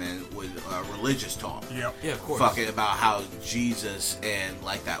time and with religious talk. Yep. Yeah, of course. Fucking about how Jesus and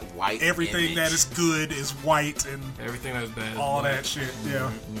like that white everything image, that is good is white and everything that's bad is all black. that shit. Yeah.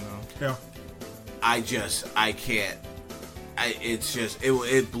 You know. Yeah. I can't.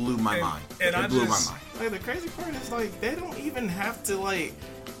 It blew my mind. And it blew my mind. Like, the crazy part is, like, they don't even have to, like,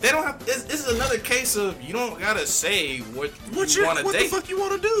 this is another case of you don't gotta say what you want to date. What the fuck you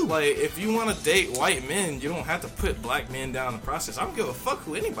want to do? Like, if you want to date white men, you don't have to put black men down in the process. I don't give a fuck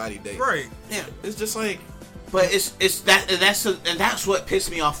who anybody dates. Right. Yeah. It's just like, But that's what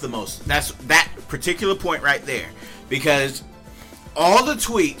pissed me off the most. That's that particular point right there, because all the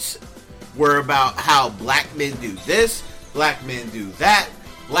tweets were about how black men do this, black men do that,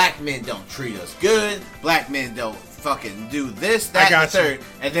 black men don't treat us good, black men don't fucking do this, that, and the third.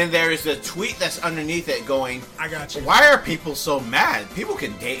 And then there is a tweet that's underneath it going, I got you. Why are people so mad? People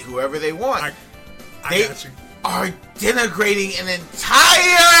can date whoever they want. I got you. Are denigrating an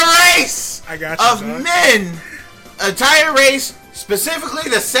entire race of men. Entire race, specifically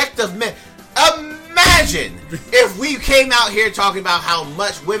the sect of men. Imagine if we came out here talking about how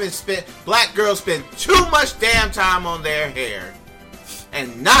much black girls spend too much damn time on their hair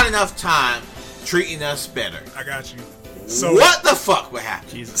and not enough time treating us better. I got you. So what the fuck would happen?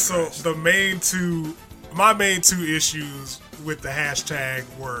 Jesus so Christ. my main two issues with the hashtag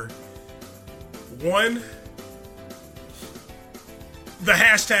were, one, the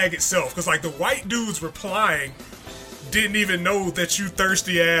hashtag itself, because like the white dudes replying didn't even know that you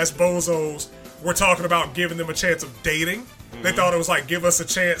thirsty ass bozos were talking about giving them a chance of dating. Mm-hmm. They thought it was like, give us a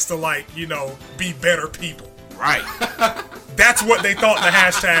chance to, like, you know, be better people. Right. That's what they thought the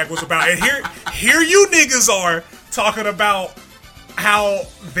hashtag was about. And here you niggas are talking about how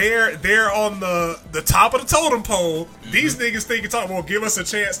they're on the top of the totem pole. Mm-hmm. These niggas well, give us a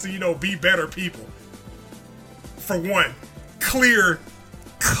chance to, you know, be better people. For one, clear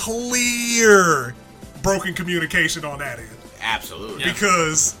broken communication on that end. Absolutely. Yeah.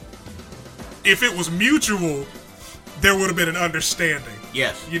 Because if it was mutual, there would have been an understanding.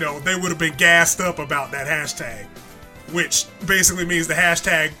 Yes. You know, they would have been gassed up about that hashtag, which basically means the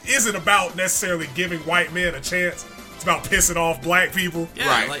hashtag isn't about necessarily giving white men a chance. It's about pissing off black people. Yeah,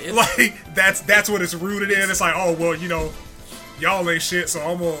 right. Like that's what it's rooted in. It's like, oh well, you know, y'all ain't shit, so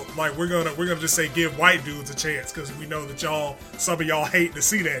I'm gonna, like, we're gonna just say give white dudes a chance because we know that some of y'all hate to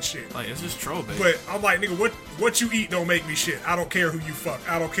see that shit. Like, it's just troll bait. But I'm like, nigga, what you eat don't make me shit. I don't care who you fuck.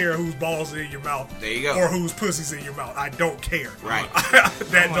 I don't care whose balls are in your mouth. There you go. Or whose pussy's in your mouth. I don't care. Right.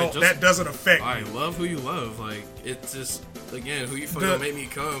 that doesn't affect I me. love who you love. Like, it's just, again, who you fucking make me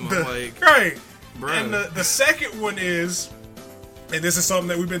come. I'm like, right. bro. And the second one is, and this is something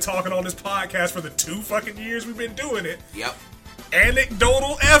that we've been talking on this podcast for the 2 fucking years we've been doing it. Yep.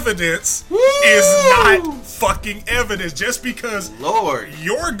 Anecdotal evidence is not fucking evidence. Just because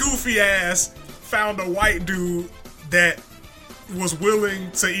your goofy ass found a white dude that was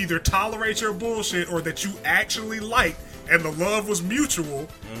willing to either tolerate your bullshit or that you actually liked and the love was mutual,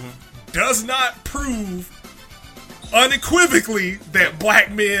 does not prove unequivocally that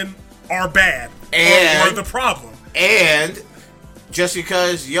black men are bad or the problem. And just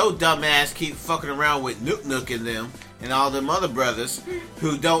because your dumb ass keep fucking around with Nook and them and all them other brothers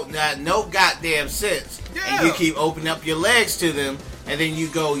who don't got no goddamn sense, and you keep opening up your legs to them, and then you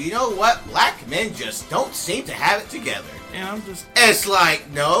go, you know what? Black men just don't seem to have it together. Yeah, I'm just. It's like,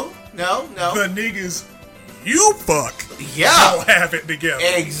 no. The niggas you fuck don't have it together.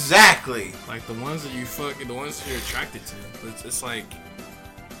 Exactly. Like, the ones that you fuck, the ones that you're attracted to. It's like,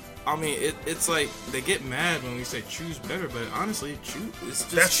 I mean, it's like they get mad when we say choose better, but honestly, it's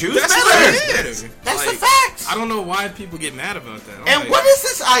just Choose that's better. what it is. That's Like, the facts. I don't know why people get mad about that. I'm And like, what is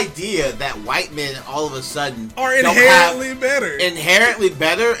this idea that white men all of a sudden Are don't inherently have better. inherently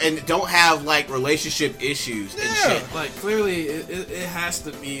better and don't have like relationship issues and Yeah. shit? Like clearly, it has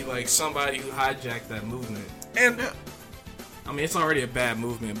to be like somebody who hijacked that movement. And I mean, it's already a bad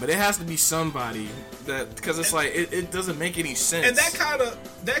movement, but it has to be somebody that because it's like it doesn't make any sense. and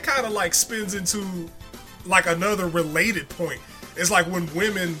that kind of like spins into like another related point. It's like when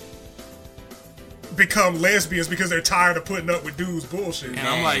women become lesbians because they're tired of putting up with dudes' bullshit. And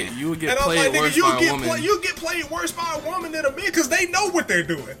I'm like, you would get And I'm played like, worse nigga, by a woman. you get played worse by a woman than a man because they know what they're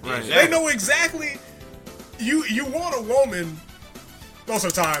doing. Right. They know exactly. You want a woman. Most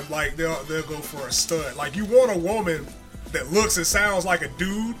of the time, like they'll go for a stud. Like you want a woman that looks and sounds like a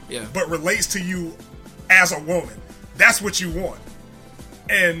dude, Yeah. but relates to you as a woman. That's what you want.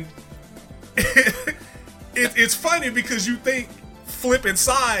 And it's funny because you think flipping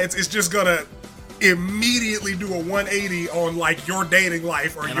sides is just gonna immediately do a 180 on like your dating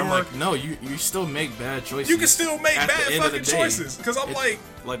life or And your. I'm like, no, you still make bad choices. You can still make at the bad end of the fucking day. choices. Because I'm like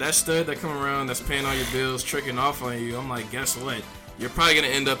that stud that come around that's paying all your bills, tricking off on you. I'm like, guess what? You're probably gonna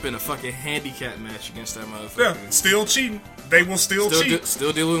end up in a fucking handicap match against that motherfucker. yeah, still cheating. They will still cheat.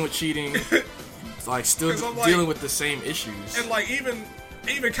 Still dealing with cheating. Like still 'Cause I'm like- dealing with the same issues. And like even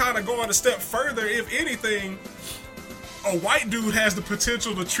kind of going a step further, if anything, a white dude has the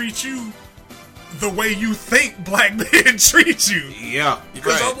potential to treat you the way you think black men treat you. Yeah.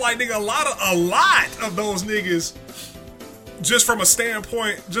 Because Right. I'm like, nigga, a lot of those niggas, just from a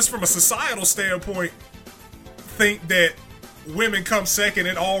societal standpoint, think that women come second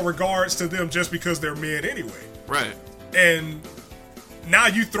in all regards to them just because they're men anyway. Right. And now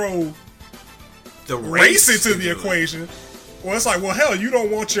you throw The race into the it. equation. Well, it's like, well, hell, you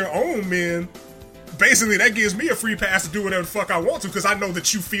don't want your own men. Basically, that gives me a free pass to do whatever the fuck I want to because I know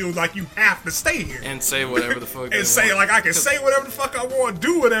that you feel like you have to stay here. And say whatever the fuck. they And say, want. like, I can say whatever the fuck I want,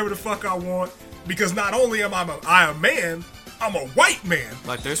 do whatever the fuck I want, because not only am I a man, I'm a white man.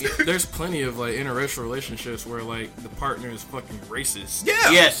 Like there's plenty of like interracial relationships where like the partner is fucking racist. Yeah.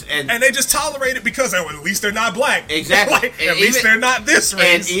 Yes, and they just tolerate it because, oh, at least they're not black. Exactly. Like, And at least even- they're not this and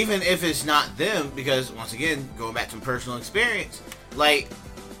race. even if it's not them, because once again, going back to personal experience, like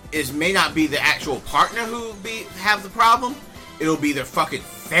it may not be the actual partner who have the problem. It'll be their fucking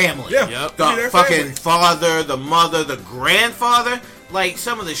family. Yeah. Yep. The Be their fucking family. father, the mother, the grandfather. Like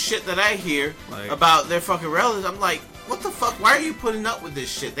some of the shit that I hear Like- about their fucking relatives, I'm like, what the fuck? Why are you putting up with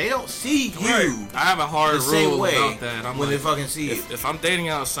this shit? They don't see you Right. I have a hard the same rule way about that. I'm when like, they fucking see you. if I'm dating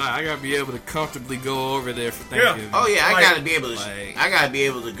outside, I gotta be able to comfortably go over there for Yeah. Thanksgiving. Oh yeah, I Like- gotta be able to. like- I gotta be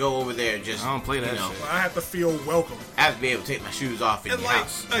able to go over there and just. I don't play that you know, shit. I have to feel welcome. I have to be able to take my shoes off in And your like,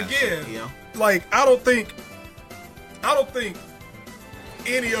 house. kind of again, shit, you know. like I don't think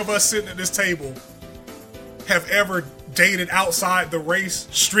any of us sitting at this table have ever dated outside the race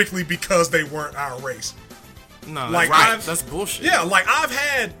strictly because they weren't our race. No, Like, that's bullshit. Yeah, like I've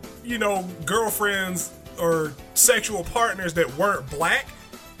had, girlfriends or sexual partners that weren't black,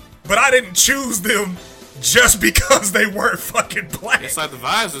 but I didn't choose them just because they weren't fucking black. It's like the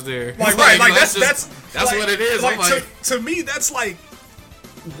vibes was there. Like, It's right, like that's that's like, what it is. Like, I'm like, to me, that's like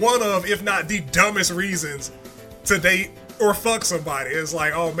one of, if not the dumbest reasons to date or fuck somebody. It's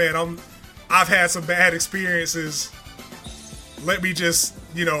like, oh man, I've had some bad experiences. Let me just,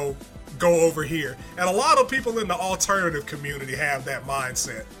 go over here. And a lot of people in the alternative community have that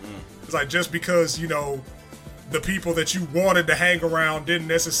mindset. It's like just because, the people that you wanted to hang around didn't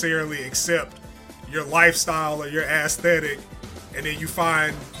necessarily accept your lifestyle or your aesthetic, and then you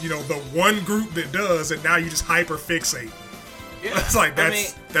find, the one group that does, and now you just hyper fixate. Yeah. It's like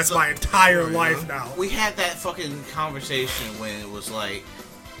that's look, my entire life now. We had that fucking conversation when it was like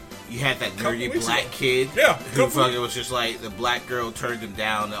you had that Couple nerdy weeks black ago. kid Yeah, who couple- fucking was just like the black girl turned him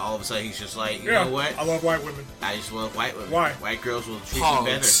down and all of a sudden he's just like, you Yeah, know what? I love white women. I just love white women. Why? White girls will treat Pause.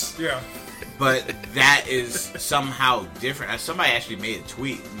 me better. Yeah, But that is somehow different. Somebody actually made a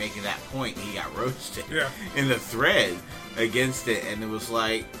tweet making that point and he got roasted Yeah. in the thread against it, and it was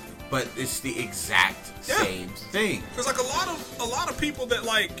like, but it's the exact Yeah. same thing. because like a lot of people that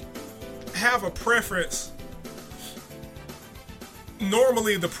like have a preference.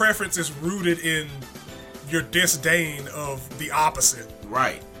 Normally, the preference is rooted in your disdain of the opposite.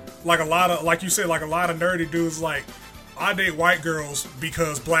 Right. Like you said, like a lot of nerdy dudes like, I date white girls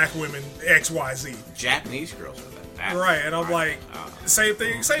because black women XYZ. Japanese girls are that. Right, and I'm like, same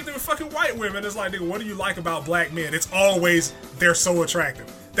thing with fucking white women. It's like, dude, what do you like about black men? It's always they're so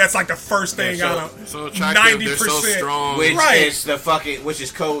attractive. That's like the first thing They're out so of attractive, 90%. they're so strong. Which Right. is which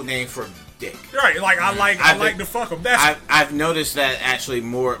is code name for dick. Right, like I like to fuck them. That's I've noticed that actually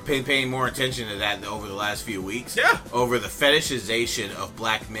paying more attention to that over the last few weeks. Yeah. Over the fetishization of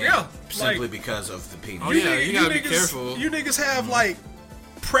black men. Yeah, Simply like- because of the penis. Oh, yeah, you gotta be careful. You niggas have like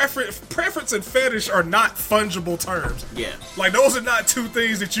preference and fetish are not fungible terms. Yeah. Like those are not two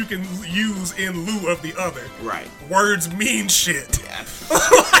things that you can use in lieu of the other. Right. Words mean shit. Yeah.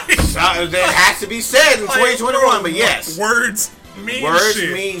 Like, That has to be said in 2021, but yes. Words mean Words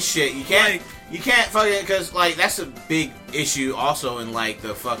shit. mean shit. You can't fucking, because like that's a big issue also in like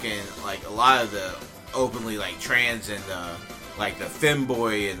the fucking like a lot of the openly like trans and like the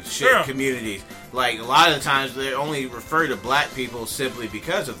femboy and shit Yeah. communities. Like a lot of the times they only refer to black people simply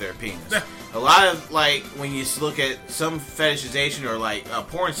because of their penis. Yeah. A lot of like when you look at some fetishization or like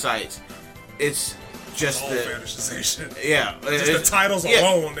porn sites, it's just All the fetishization. yeah, Just the it's- titles yeah,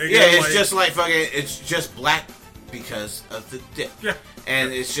 alone. They yeah, get, it's like- just like fucking. It's just black because of the dick. Yeah.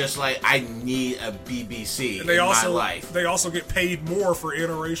 And it's just like I need a BBC And they in also my life. they also get paid more for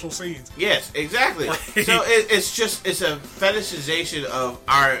interracial scenes. Yes, exactly. Like- So it's a fetishization of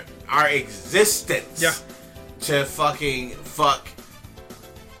our existence. Yeah. To fucking fuck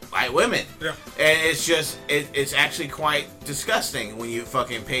white women. Yeah. And it's just it's actually quite disgusting when you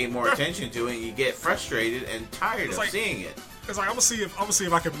fucking pay more Yeah. attention to it and you get frustrated and tired It's of like- seeing it. It's like I'm gonna see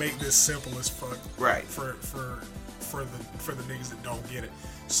if I can make this simple as fuck. Right. For the niggas that don't get it.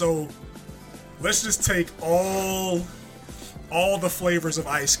 So let's just take all the flavors of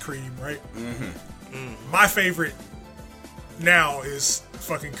ice cream, right? Mm-hmm. My favorite now is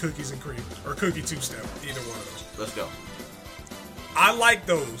fucking cookies and cream or cookie two-step. Either one of those. Let's go. I like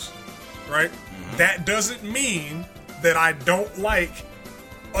those, right? That doesn't mean that I don't like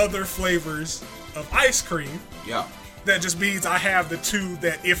other flavors of ice cream. Yeah. That just means I have the two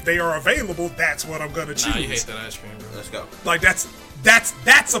that if they are available, that's what I'm gonna choose. Nah, you hate that ice cream, bro. Let's go. Like that's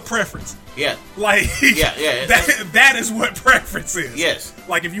a preference. Yeah. Like Yeah. that is what preference is. Yes.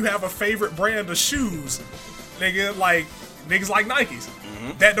 Like if you have a favorite brand of shoes, niggas like Nikes.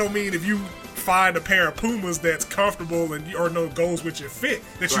 Mm-hmm. That don't mean if you find a pair of Pumas that's comfortable and or no goes with your fit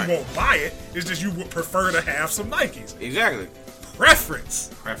that Right. you won't buy it. It's just you would prefer to have some Nikes. Exactly.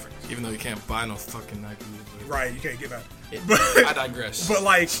 Preference. Even though you can't buy no fucking Nike. But Right, you can't get that. I digress. But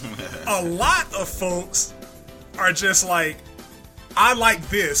like a lot of folks are just like, I like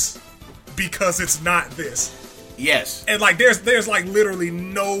this because it's not this. Yes. And like there's like literally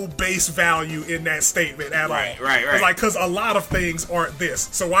no base value in that statement at all. Right. It's like because a lot of things aren't this.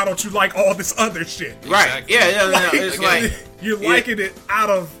 So why don't you like all this other shit? Right. Exactly. Yeah. No. Like, It's like you're liking it out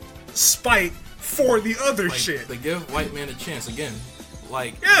of spite for the other like, shit. they give white men a chance again.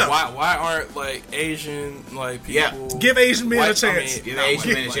 Like, Yeah. why aren't like Asian like Yeah. people? Give Asian men a white- chance. Give not Asian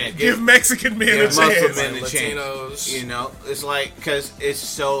white, men a like, chance. Give Mexican men a give Muslim chance. men a Latinos. chance. You know, it's like because it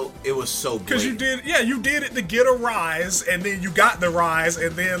was so Because you blatant. you did it to get a rise, and then you got the rise,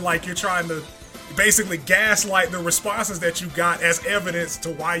 and then like you're trying to basically gaslight the responses that you got as evidence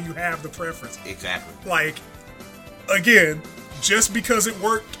to why you have the preference. Exactly. Like, again, just because it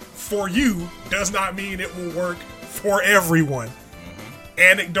worked for you does not mean it will work for everyone.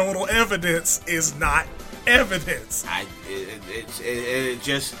 Anecdotal evidence is not evidence.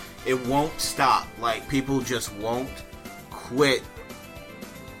 It won't stop. Like people just won't quit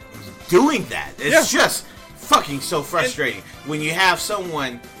doing that. It's Yeah. just fucking so frustrating when you have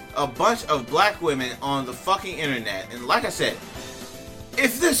a bunch of black women on the fucking internet, and like I said,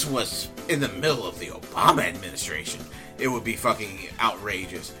 if this was in the middle of the Obama administration, it would be fucking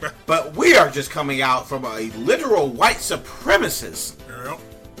outrageous. But we are just coming out from a literal white supremacist Yep.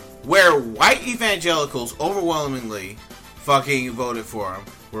 where white evangelicals overwhelmingly fucking voted for him,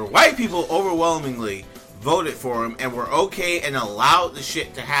 where white people overwhelmingly voted for him and were okay and allowed the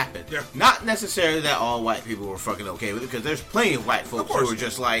shit to happen. Yeah. Not necessarily that all white people were fucking okay with it, because there's plenty of white folks course. who are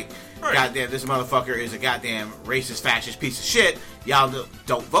just like, Right. goddamn, this motherfucker is a goddamn racist, fascist piece of shit. Y'all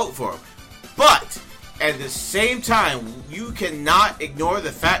don't vote for him. But at the same time, you cannot ignore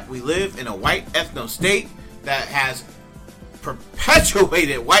the fact we live in a white ethno state that has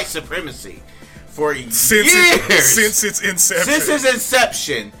perpetuated white supremacy for years. Since its inception. Since its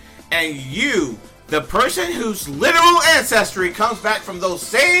inception, and you, the person whose literal ancestry comes back from those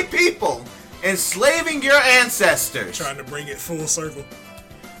same people enslaving your ancestors, Trying to bring it full circle.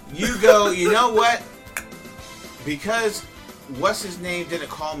 you go, you know what? Because what's his name didn't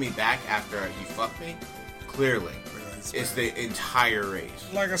call me back after he fucked me? Clearly, it's the entire race.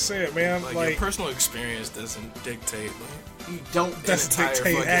 Like I said, man, Like, like your personal experience doesn't dictate. Like, You don't Doesn't entire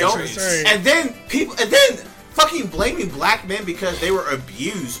dictate fucking actions. race. Right. And then people, and then fucking blaming black men because they were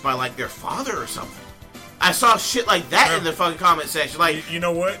abused by like their father or something. I saw shit like that in the fucking comment section. Like, you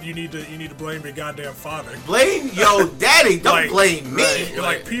know what? You need to blame your goddamn father. Blame yo daddy. Don't Like, blame me. Right.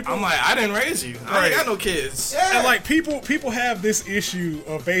 Like people, I'm like, I didn't raise you. I ain't got no kids. Yeah. and like people have this issue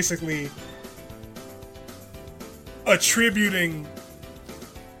of basically attributing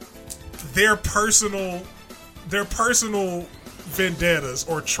their personal vendettas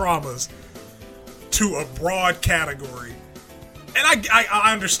or traumas to a broad category. And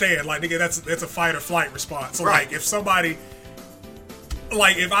I understand, like, nigga, that's a fight or flight response. So, Right. like, if somebody,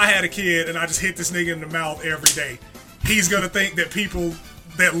 like, if I had a kid and I just hit this nigga in the mouth every day, he's gonna think that people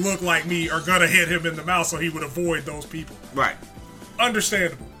that look like me are gonna hit him in the mouth, so he would avoid those people. Right.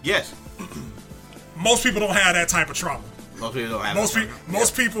 Understandable. Yes. Most people don't have that type of trauma. Most people don't have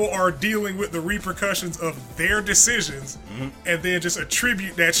Most people are dealing with the repercussions of their decisions, and then just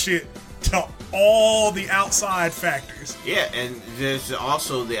attribute that shit to all the outside factors. Yeah, and there's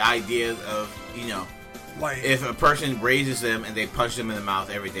also the idea of, you know, Like, if a person raises them and they punch them in the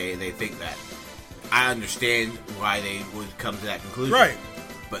mouth every day, they think that. I understand why they would come to that conclusion. right.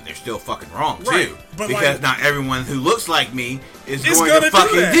 But they're still fucking wrong, Right. too. But, because like, not everyone who looks like me is It's going gonna to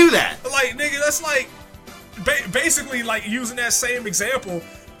fucking do that. Like, nigga, that's like basically like using that same example.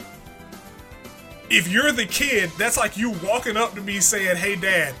 If you're the kid, that's like you walking up to me saying, "Hey,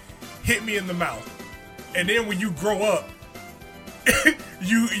 Dad, hit me in the mouth," and then when you grow up,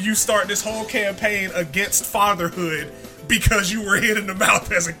 you start this whole campaign against fatherhood because you were hit in the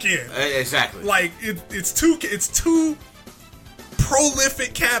mouth as a kid. Exactly. Like it's two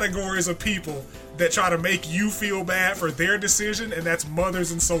prolific categories of people that try to make you feel bad for their decision, and that's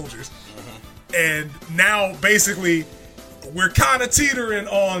mothers and soldiers. And now basically we're kind of teetering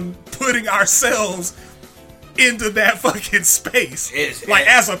on putting ourselves into that fucking space.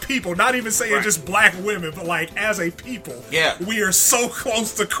 As a people, not even saying Right. just black women, but like as a people. Yeah. We are so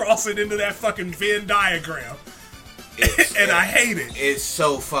close to crossing into that fucking Venn diagram. And I hate it. It's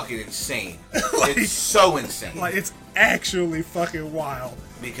so fucking insane. Like- it's so insane. Like, it's actually fucking wild.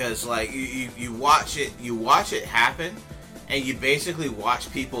 Because like you watch it happen, and you basically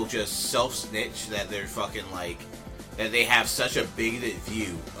watch people just self snitch that they're fucking like that they have such a bigoted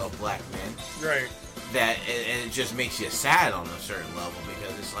view of black men Right. that and it just makes you sad on a certain level,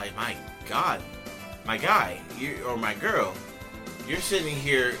 because it's like, my God, my guy, or my girl, you're sitting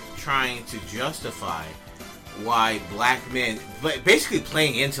here trying to justify why black men, but basically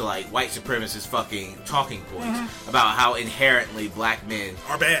playing into like white supremacist fucking talking points about how inherently black men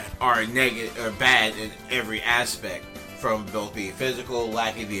Are bad. are negative or bad in every aspect, from both being physical,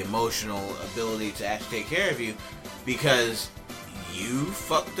 lacking the emotional ability to actually take care of you, because you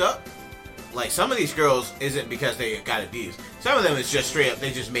fucked up. Like, some of these girls isn't because they got abused. Some of them is just straight up,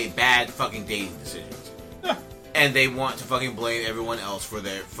 they just made bad fucking dating decisions. Yeah. And they want to fucking blame everyone else for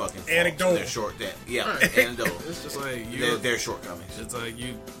their fucking faults, Anecdotal. their short debt. Yeah, Right. anecdotal. It's just like Their shortcomings. It's like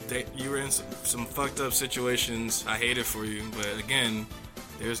you were in some fucked up situations. I hate it for you, but again,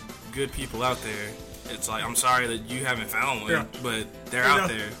 there's good people out there. It's like, I'm sorry that you haven't found one, Yeah. but they're You out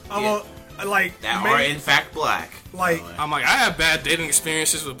know, there. That are in fact black. Like, by the way. I'm like, I have bad dating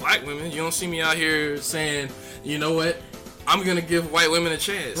experiences with black women. You don't see me out here saying, you know what, I'm gonna give white women a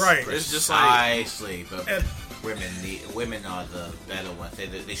chance. Right. It's just like, Precisely, but And- women are the better ones.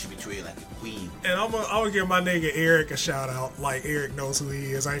 They should be treated like a queen. and I'm gonna give my nigga Eric a shout out. Like, Eric knows who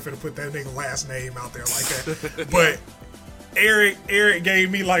he is. I ain't finna put that nigga last name out there like that. But Eric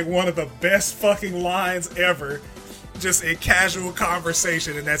gave me like one of the best fucking lines ever, just in casual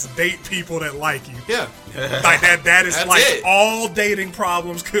conversation, and that's date people that like you. yeah, Like that is That's like it. all dating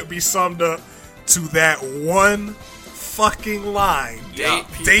problems could be summed up to that one fucking line. Yeah.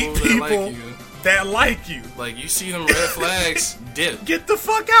 Date people that like you. that like you. Like, you see them red flags, dip. Get the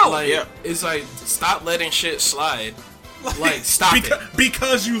fuck out. Like, Yeah. it's like, stop letting shit slide. Like, stop it.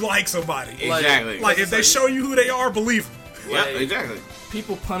 Because you like somebody. Exactly. Like, if they show you who they are, believe them. yeah, like- exactly.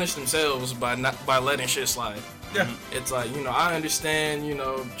 People punish themselves by letting shit slide. Yeah. It's like, I understand,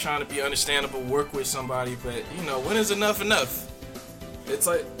 trying to be understandable, work with somebody, but, when is enough enough? It's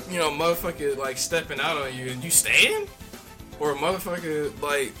like, motherfucker, like, stepping out on you and you staying? Or a motherfucker,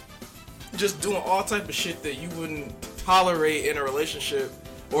 like, just doing all type of shit that you wouldn't tolerate in a relationship,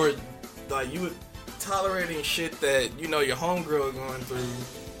 or, like, you would tolerating shit that, your homegirl going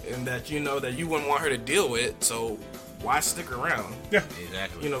through, and that, that you wouldn't want her to deal with, so why stick around? Yeah.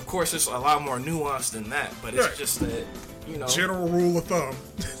 Exactly. Of course, it's a lot more nuanced than that, but it's Right. just that, General rule of thumb.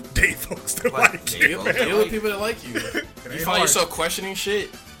 Date folks that like, like date you. folks that deal with people that like you. ain't You find hard. yourself questioning shit,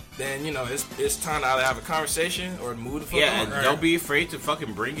 then it's time to either have a conversation or move the fuck Yeah, on. and Right. don't be afraid to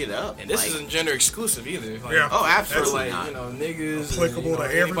fucking bring it up. And this Like, isn't gender exclusive either. Like, Yeah. oh, for absolutely like not. niggas, Applicable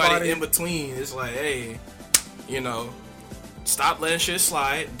and, to everybody. in between. It's like, hey, stop letting shit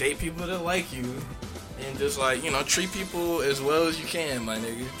slide. Date people that like you, and just like treat people as well as you can, my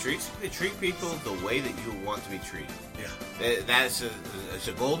nigga. treat people the way that you want to be treated. Yeah. That's it's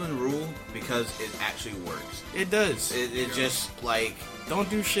a golden rule because it actually works. It does. It just like Don't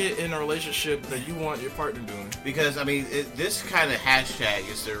do shit in a relationship that you want your partner doing. because I mean this kind of hashtag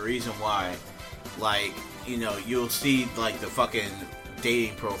is the reason why, like you'll see like the fucking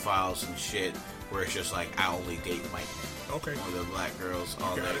dating profiles and shit where it's just like I only date white men. Okay. Or the black girls,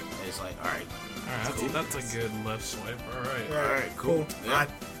 all Got that. it. It's like, all right, Alright, that's a good left swipe. Alright. Right. Alright, cool. Yeah.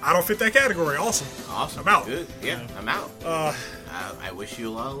 I don't fit that category. Awesome. awesome, I'm out. Good, yeah, I'm out. Uh, I wish you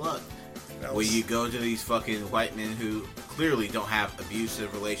a lot of luck. that When was- you go to these fucking white men who clearly don't have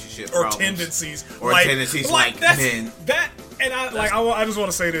abusive relationship or problems. tendencies, Or tendencies like that's, men. That and I just want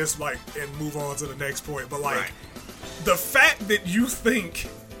to say this and move on to the next point. But Right. the fact that you think,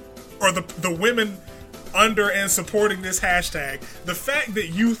 or the women under and supporting this hashtag, the fact that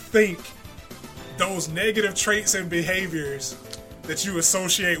you think those negative traits and behaviors that you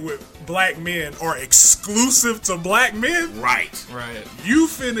associate with black men are exclusive to black men, Right. Right. you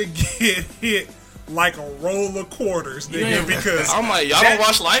finna get hit like a roll of quarters, nigga. Because I'm like, y'all that- don't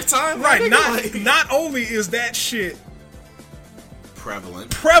watch Lifetime? right, Nigga? not only is that shit Prevalent.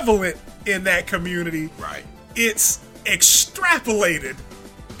 prevalent in that community, Right. it's extrapolated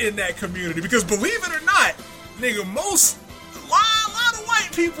in that community. Because believe it or not, nigga, a lot of white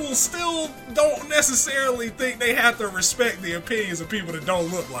people still don't necessarily think they have to respect the opinions of people that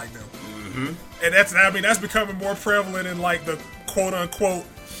don't look like them. Mm-hmm. And that's becoming more prevalent in like the quote unquote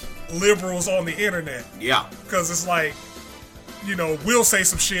liberals on the internet. Yeah. Because it's like, we'll say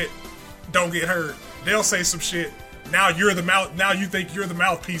some shit, don't get hurt. They'll say some shit. Now you're the mouth. Now you think you're the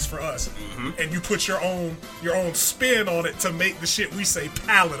mouthpiece for us, and you put your own spin on it to make the shit we say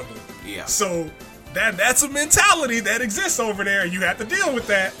palatable. Yeah. So that's a mentality that exists over there. You have to deal with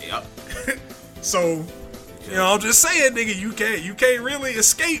that. Yep. So, I'm just saying, nigga, you can't really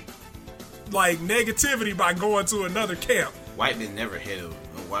escape like negativity by going to another camp. White men never hit a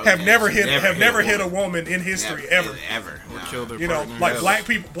Have never hit a woman in history ever. Ever. Or No. kill their You know, partner. like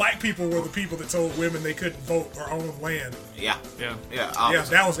Yeah. black people were the people that told women they couldn't vote or own land. Yeah. Yeah. Yeah. Yeah,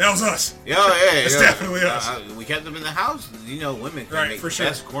 that was us. Yeah, It's definitely us. We kept them in the house. Women can Right, make for the sure.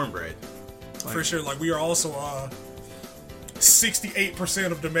 best cornbread. For sure. Like, we are also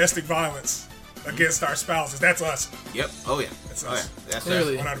 68% of domestic violence against our spouses. That's us. Yep. Oh yeah. That's oh us. yeah. That's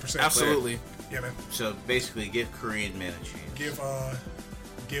Clearly. us. 100%. Absolutely. Yeah, man. So basically, give Korean men a chance.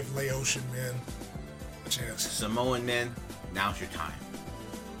 Give Laotian men a chance. Samoan men, now's your time.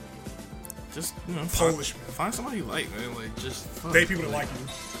 Just, Polish man. find somebody you like, man. Like, just fuck. Date people that like you.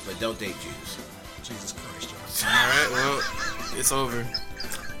 But don't date Jews. Jesus Christ, John. Alright, well, it's over.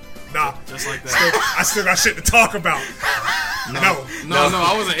 Nah. Just like that. I still got shit to talk about. No. No,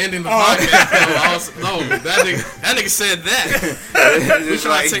 I wasn't ending the podcast. That nigga said that. We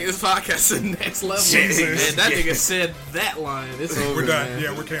trying to take this podcast to the next level. Jesus. And that nigga said that line. It's over. We're done. Man.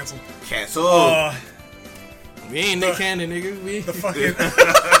 Yeah, we're canceled. Cancel. We ain't Nick Cannon, nigga. We The fucking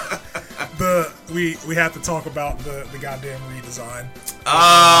we have to talk about the goddamn redesign.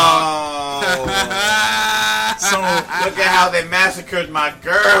 Oh. So Look at how they massacred my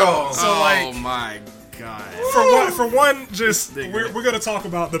girl. So, like- oh my god. for one, just Nigga. we're gonna talk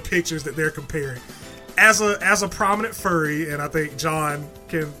about the pictures that they're comparing. As a prominent furry, and I think John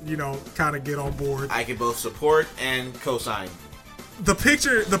can kind of get on board. I can both support and co-sign. The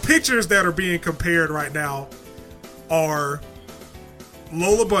pictures that are being compared right now are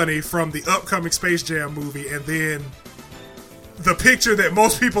Lola Bunny from the upcoming Space Jam movie, and then the picture that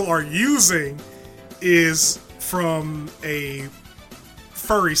most people are using is from a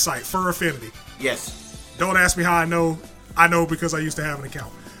furry site, Fur Affinity. Yes. Don't ask me how I know. I know because I used to have an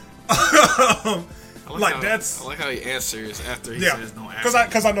account. I like, that's- I like how he answers after he Yeah, says don't ask.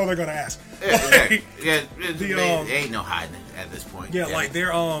 because I know they're gonna ask. Yeah. The, ain't no hiding at this point. Yeah, like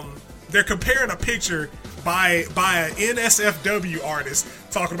they're comparing a picture by an NSFW artist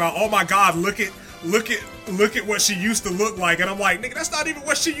talking about, oh my god, look at what she used to look like, and I'm like, nigga, that's not even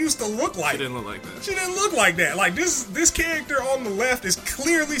what she used to look like. She didn't look like that. She didn't look like that. Like this character on the left is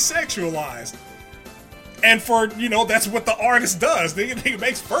clearly sexualized. And for, that's what the artist does. Nigga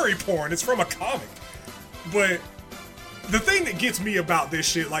makes furry porn. It's from a comic. But the thing that gets me about this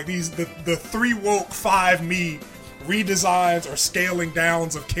shit, like the 3 woke 5 me redesigns or scaling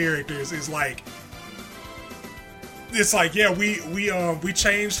downs of characters, is like, it's like, yeah, we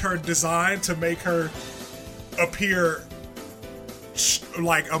changed her design to make her appear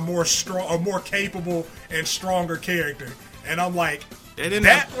like a more capable and stronger character. And I'm like,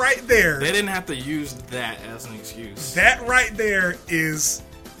 right there. They didn't have to use that as an excuse. That right there is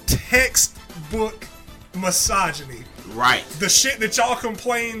textbook misogyny. Right. The shit that y'all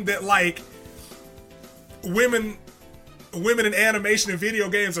complain that like women in animation and video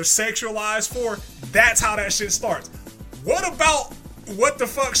games are sexualized for, that's how that shit starts. What about what the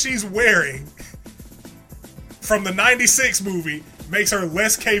fuck she's wearing from the 96 movie makes her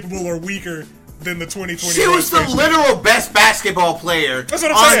less capable or weaker than the 2020? She was the literal best basketball player. That's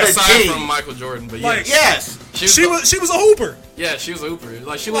what I'm saying. Aside team. from Michael Jordan, but Like, Yes. She was a hooper. Yeah, she was a hooper.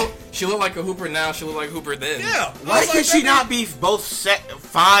 Like she looked like a hooper now. She looked like a hooper then. Yeah. Why could she not be both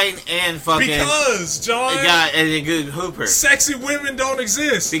fine and fucking Because, John, and a good hooper? sexy women don't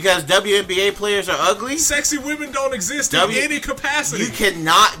exist. Because WNBA players are ugly? Sexy women don't exist in any capacity. You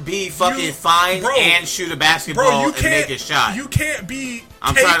cannot be fucking fine and shoot a basketball and make a shot. You can't be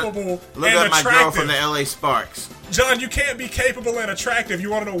I'm capable trying to look and up my attractive. girl from the LA Sparks. John, you can't be capable and attractive. You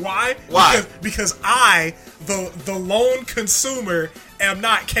want to know why? Why? Because I, the lone consumer, am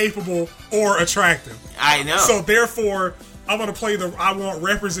not capable or attractive. I know. So therefore, I'm going to play the I want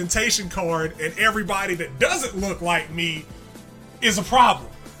representation card, and everybody that doesn't look like me is a problem.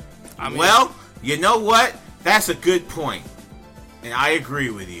 I mean, well, you know what? That's a good point. And I agree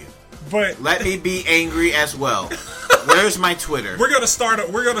with you. But Let me be angry as well. Where's my Twitter? we're gonna start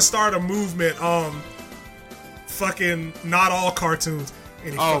a movement. Fucking not all cartoons.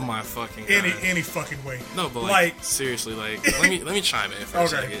 my fucking God. Any fucking way. No, but like seriously, like let me chime in for a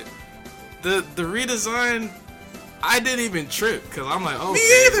second. The redesign, I didn't even trip because I'm like, oh,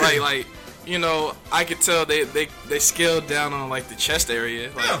 Me either. like you know, I could tell they scaled down on like the chest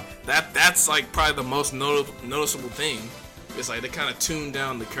area. Like that's like probably the most noticeable thing. It's like they kind of tuned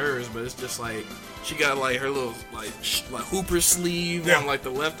down the curves, but it's just like she got like her little like hooper sleeve on like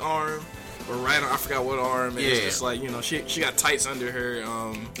the left arm. Or right on, I forgot what arm. And it's just like, you know, she got tights under her.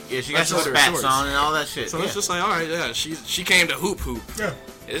 She got some spats on and all that shit. So it's just like, all right, yeah, she came to hoop. Yeah.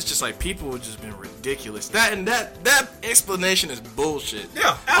 It's just like people have just been ridiculous. That explanation is bullshit.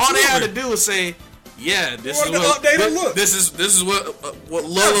 Yeah, absolutely. All they had to do was say, yeah, this is what update her look. This is what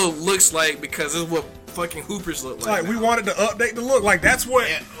Lola looks like because this is what fucking hoopers look like. We wanted to update the look. Like that's what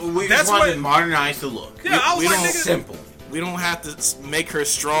we just wanted to modernize the look. Yeah, I was like, nigga, simple. We don't have to make her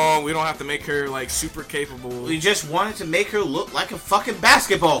strong. We don't have to make her like super capable. We just wanted to make her look like a fucking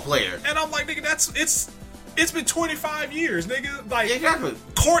basketball player. And I'm like, nigga, it's been 25 years, nigga. Like, exactly.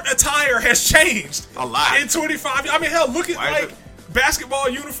 Court attire has changed a lot in 25. I mean, hell, look at basketball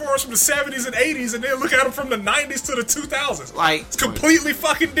uniforms from the 70s and 80s, and then look at them from the 90s to the 2000s. Like, it's completely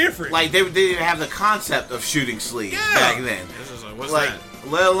fucking different. Like they didn't have the concept of shooting sleeves back then. This is like, what's like, that?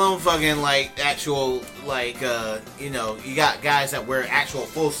 Let alone fucking like actual like you know, you got guys that wear actual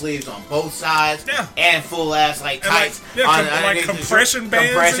full sleeves on both sides and full ass like tights like compression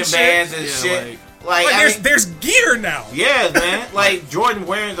bands and shit. Like there's gear now. Yeah, man. Like Jordan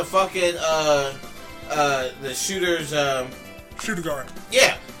wearing the fucking the shooter's shooter guard.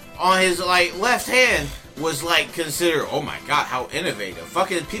 Yeah, on his like left hand was like considered, oh my god, how innovative.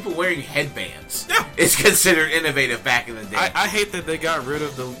 Fucking people wearing headbands. Yeah. It's considered innovative back in the day. I hate that they got rid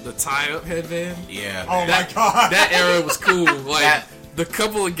of the tie-up headband. Yeah. Oh my god. That era was cool. Like, the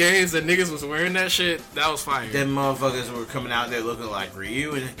couple of games that niggas was wearing that shit, that was fire. Them motherfuckers were coming out there looking like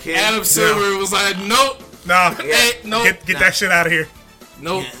Ryu and a kid. Adam Silver was like, nope. Nah. Hey, nope. Get that shit out of here.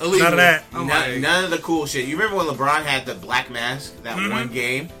 Nope. Yeah. None of that. None of the cool shit. You remember when LeBron had the black mask that one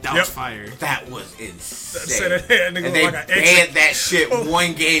game? That was fire. That was insane. And they banned that shit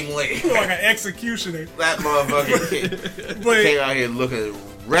one game later. Like an executioner. That motherfucker came out here looking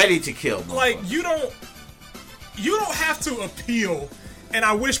ready to kill. Like you don't have to appeal, and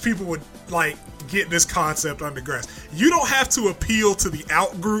I wish people would like get this concept under grasp. You don't have to appeal to the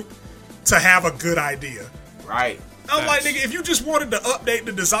out group to have a good idea. Right. I'm like, nigga, if you just wanted to update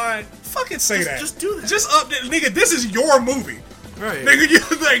the design, fucking say that. Just do that. Just update, nigga. This is your movie, right?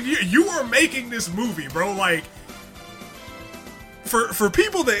 Nigga, you are making this movie, bro. Like, for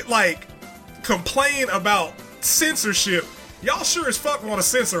people that like complain about censorship, y'all sure as fuck want to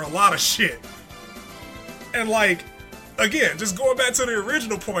censor a lot of shit. And like, again, just going back to the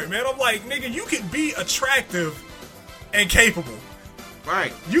original point, man. I'm like, nigga, you can be attractive and capable.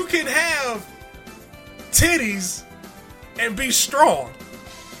 Right. You can have titties and be strong.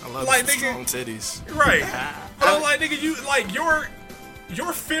 I love like, strong titties. Right. But I'm like, nigga, you like your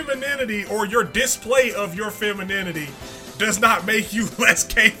femininity or your display of your femininity does not make you less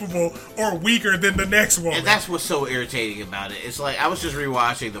capable or weaker than the next woman. And that's what's so irritating about it. It's like, I was just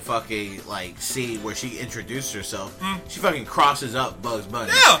rewatching the fucking, like, scene where she introduced herself. She fucking crosses up Bugs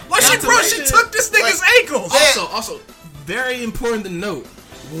Bunny. Yeah, like she took this nigga's ankles. Also, very important to note,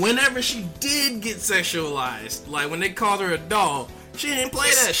 whenever she did get sexualized, like when they called her a doll, she didn't play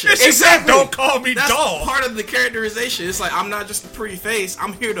that shit. She said, "Don't call me That's doll." part of the characterization. It's like, I'm not just a pretty face.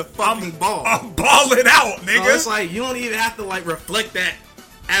 I'm here to fucking ball. I'm balling out, nigga. So it's like, you don't even have to like reflect that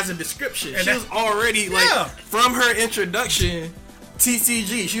as a description. And she was already like, Yeah. from her introduction,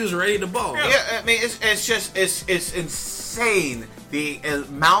 TCG, she was ready to ball. Yeah, I mean, it's insane the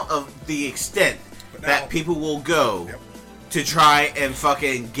amount of the extent that people will go to try and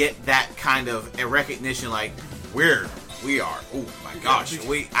fucking get that kind of a recognition. Like, we are. Oh my gosh,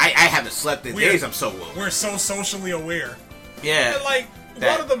 I haven't slept in days. I'm so woke. We're so socially aware. Yeah, And like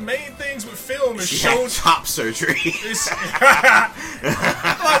one of the main things with film is she had top surgery.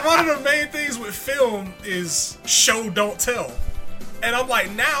 Like one of the main things with film is show don't tell. And I'm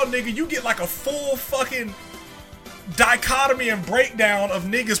like, now nigga, you get like a full fucking dichotomy and breakdown of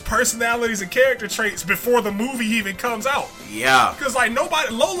niggas' personalities and character traits before the movie even comes out. Yeah, Because like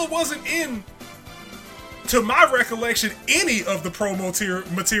Lola wasn't in, to my recollection, any of the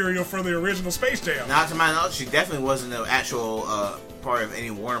promo material for the original Space Jam. not to my knowledge, she definitely wasn't the actual part of any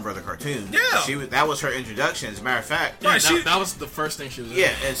Warner Brother cartoon. Yeah. That was her introduction. As a matter of fact, Right, That was the first thing she was in.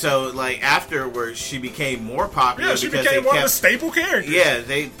 yeah, and so like afterwards, she became more popular. Yeah, she because became they one of the kept- staple characters. Yeah,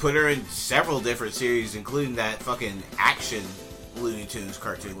 they put her in several different series, including that fucking action Looney Tunes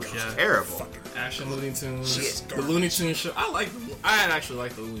cartoon, which was terrible. Action Looney Tunes. Shit. The Looney Tunes show. I actually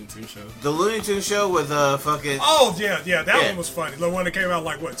like the Looney Tunes show. The Looney Tunes show with fucking Oh yeah, that one was funny. The one that came out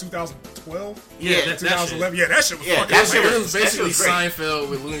like what, 2012, yeah, that 2011. Yeah, that shit was Yeah, fucking. that shit It was- was basically that shit was great. Seinfeld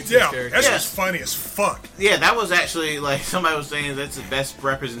with Looney Tunes yeah, characters. that shit Yeah. was funny as fuck. yeah, that was actually like somebody was saying that's the best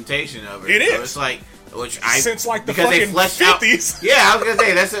representation of it. It So is. it's like Since, like, the because they fucking fleshed out. 50s. Yeah, I was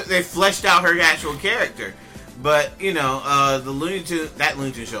gonna say they fleshed out her actual character. But you know, the Looney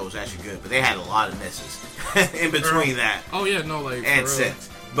Tunes show was actually good, but they had a lot of misses in between that Oh yeah, no, like and for real. since.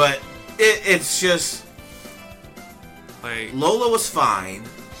 But it's just. Like Lola was fine.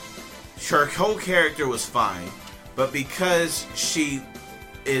 Her whole character was fine. But because she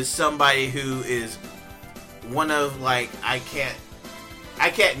is somebody who is one of, like, I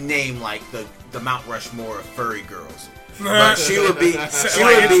can't name, like, the Mount Rushmore of furry girls. But she would be up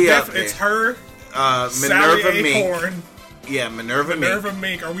there. It's her, Minerva Sally Mink. Acorn, Yeah, Minerva Minerva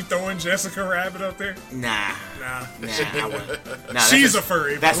Mink. Are we throwing Jessica Rabbit up there? Nah. Nah. I wouldn't. Nah, She's that's a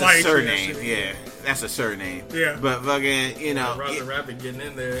furry, but That's a like, surname. yeah, Yeah, that's a surname. Yeah. But fucking, you know. Roger Rabbit getting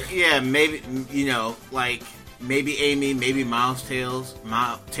in there. Yeah, maybe, you know, like, maybe Amy, maybe Miles Tails.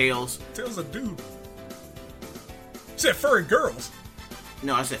 Tell's a dude. You said furry girls.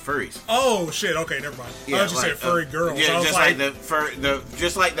 No, I said furries. Oh shit. Okay, never mind. I thought you said furry girls. Yeah, I was just like,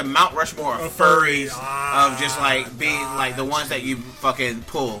 just like the Mount Rushmore of A furry. furries, of just like being like the ones that you fucking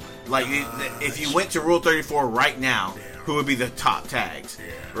pull. Like, if you went to Rule 34 right now, who would be the top tags?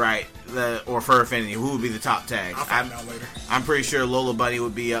 Right, or Fur Affinity, who would be the top tags? I'll find out later. I'm pretty sure Lola Bunny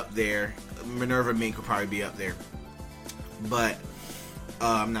would be up there. Minerva Mink would probably be up there. But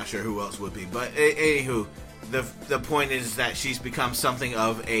I'm not sure who else would be. But anywho, the point is that she's become something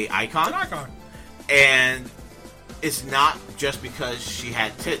of a icon. It's an icon. And it's not just because she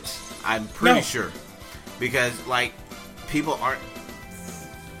had tits. I'm pretty sure. Because, like, people aren't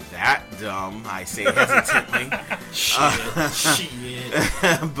that dumb, I say hesitantly. Shit.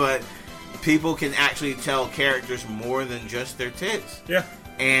 But people can actually tell characters more than just their tits. Yeah.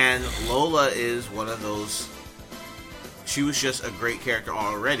 And Lola is one of those. She was just a great character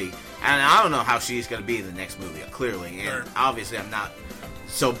already. And I don't know how she's going to be in the next movie, clearly. And obviously, I'm not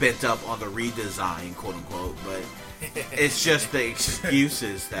so bent up on the redesign, quote unquote. But it's just the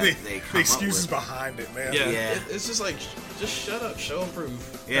excuses that they come The excuses up with. behind it, man. Yeah, Yeah. It's just like, just shut up, show and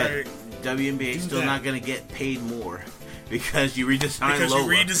prove. Yeah, Right. WNBA Do still that. not going to get paid more because you redesigned Because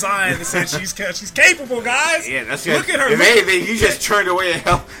Lola. you redesigned and said she's capable, guys. Yeah, that's Look good. at her. If Look- anything, you just turned away the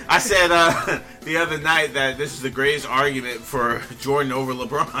hell. I said the other night that this is the greatest argument for Jordan over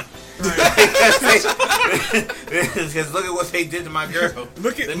LeBron. Because look at what they did to my girl.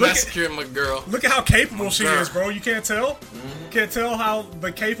 Look They at massacred my girl. look at how capable she Girl. is, bro. You can't tell. Can't tell how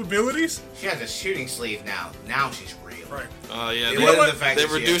the capabilities. She has a shooting sleeve now. Now she's real. Right. Yeah, It they, wasn't the fact they that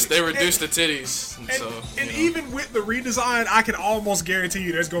she reduced had- they reduced the titties. And, So and you know. even with the redesign, I can almost guarantee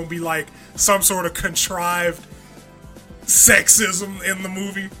you there's going to be like some sort of contrived sexism in the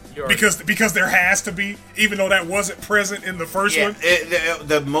movie because there has to be, even though that wasn't present in the first one.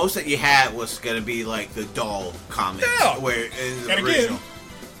 The most that you had was gonna be like the doll comments, where in the original. Again,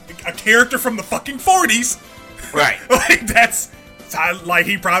 a character from the fucking 40s, right? Like like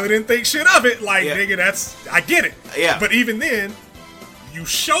he probably didn't think shit of it. Like nigga, I get it. Yeah. But even then, you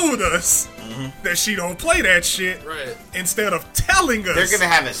showed us that she don't play that shit. Right. Instead of telling us, they're gonna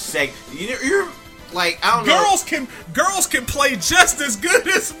have a you're like, I don't know. Girls can play just as good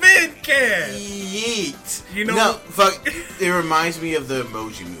as men can. Yeet. You know, no, fuck. It reminds me of the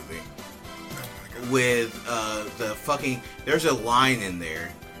Emoji Movie with the fucking. There's a line in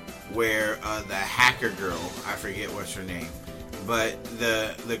there where the hacker girl, I forget what's her name, but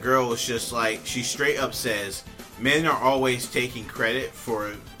the girl was just like, she straight up says, men are always taking credit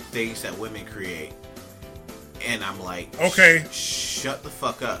for things that women create, and I'm like, okay, shut the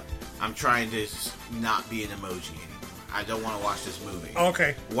fuck up. I'm trying to not be an emoji anymore. I don't want to watch this movie.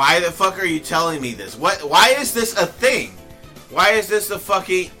 Okay. Why the fuck are you telling me this? Why is this a thing? Why is this a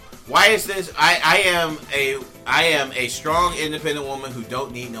fucking... Why is this... I am a strong, independent woman who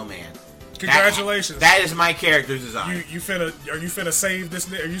don't need no man. Congratulations. That is my character design. Are you finna save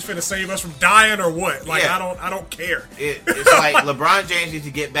this? Are you finna save us from dying or what? Like, I don't care. It's like LeBron James needs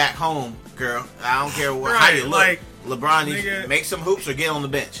to get back home, girl. I don't care how you look. Like, LeBron needs to make some hoops or get on the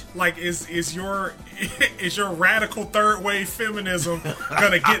bench. Like, is your radical third wave feminism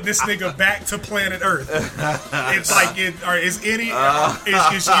gonna get this nigga back to planet Earth? It's like is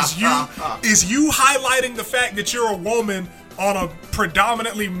you highlighting the fact that you're a woman on a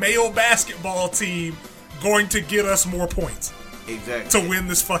predominantly male basketball team going to get us more points? Exactly. To win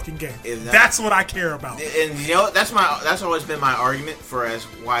this fucking game. That's what I care about. And you know, that's always been my argument for as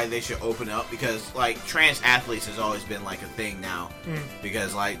why they should open up, because like trans athletes has always been like a thing now.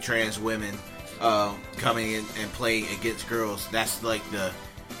 Because like trans women coming in and playing against girls, that's like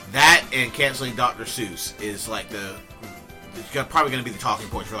that and canceling Dr. Seuss is like it's probably going to be the talking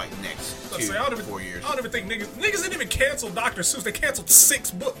point for like the next 4 years. I don't even think niggas didn't even cancel Dr. Seuss. They canceled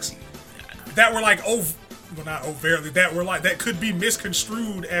 6 books that were like not overtly, that could be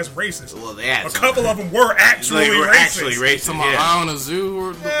misconstrued as racist. Well, they had a couple of them were actually racist. Some on a zoo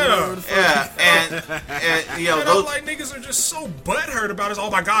or whatever the fuck. And you know, I'm like, niggas are just so butthurt about it. Oh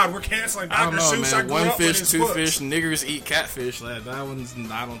my god, we're canceling Dr. Seuss. Man. One fish, two fish, niggers eat catfish. Like, that one's.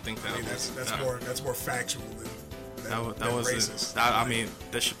 I don't think that. That's more factual than that was racist. I mean,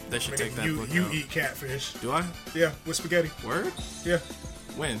 they should take that book. You out. eat catfish? Do I? Yeah, with spaghetti. Word? Yeah.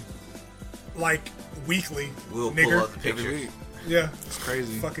 When? Like weekly. We'll nigger. pull up the picture. Every week. Yeah. It's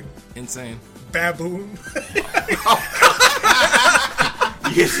crazy. Fucking insane. Baboon.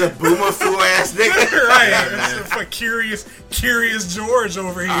 It's a boomer fool ass nigga. Right. It's a curious George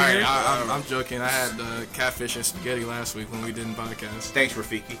over here. Right, I'm joking. I had catfish and spaghetti last week when we did a podcast. Thanks,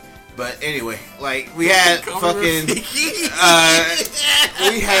 Rafiki. But anyway, like we had fucking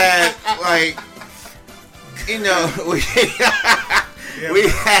we had like, you know, we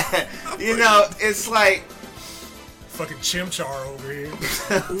had, you know, it's like fucking Chimchar over here.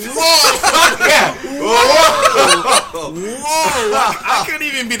 Whoa! Yeah. Whoa! I couldn't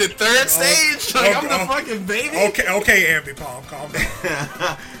even be the third stage. Like, I'm the fucking baby. Okay, Ambi Palm, calm down.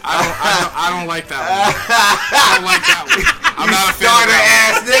 I don't like that one. I don't like that one. I'm not a fan of that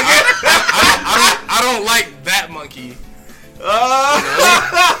ass nigga. I don't like that monkey.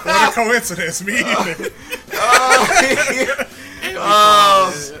 What a coincidence, me either.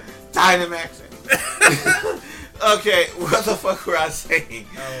 Dynamax. Okay, what the fuck were I saying?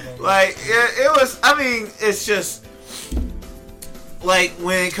 Like, it was, I mean, it's just, like,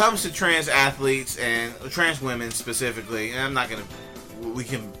 when it comes to trans athletes and trans women specifically, and I'm not going to, we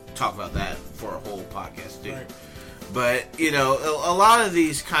can talk about that for a whole podcast, too. Right. But, you know, a lot of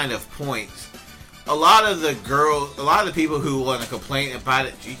these kind of points, a lot of the people who want to complain about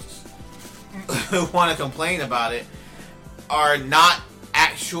it, who want to complain about it, are not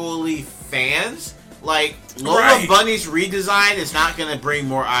actually fans. Like, Lola Bunny's redesign is not going to bring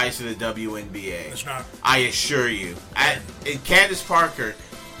more eyes to the WNBA. It's not. I assure you. Candace Parker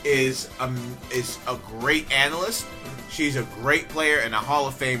is a great analyst. She's a great player and a Hall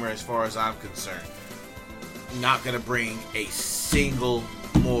of Famer as far as I'm concerned. Not going to bring a single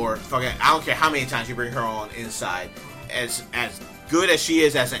more fucking... I don't care how many times you bring her on inside. As good as she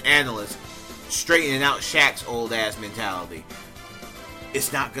is as an analyst, straightening out Shaq's old ass mentality.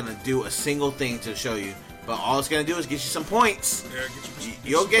 It's not going to do a single thing to show you, but all it's going to do is get you some points. Yeah,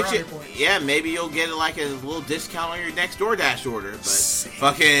 you'll get you. Yeah, maybe you'll get like a little discount on your next DoorDash order, but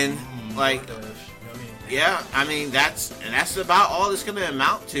fucking like, yeah, I mean that's about all it's going to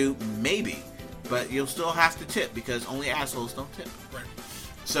amount to, maybe. but you'll still have to tip because only assholes don't tip. Right.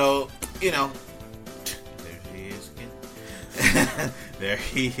 So, you know, there he is again. There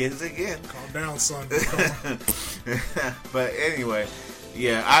he is again. Calm down, son. But anyway,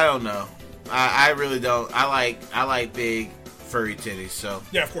 yeah, I don't know. I really don't. I like big furry titties, so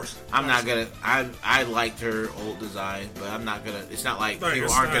Yeah, of course. I'm not gonna. I liked her old design, but I'm not gonna. It's not like Right, people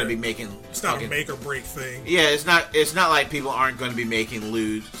it's aren't not- gonna be making. It's not fucking- a make or break thing Yeah, it's not. It's not like people aren't going to be making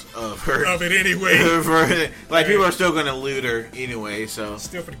lewds of her. of it anyway. Like people are still going to loot her anyway. So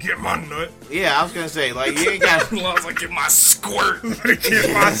Still gonna get my nut. yeah, I was gonna say like you ain't got. I was like, get my squirt.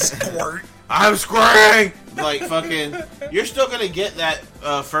 Get my squirt. I'm squirting. Like fucking, you're still gonna get that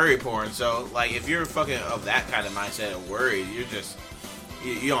furry porn. So like, if you're fucking of that kind of mindset and worried, you're just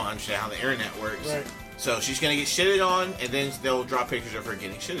you don't understand how the internet works. Right. So she's gonna get shitted on, and then they'll drop pictures of her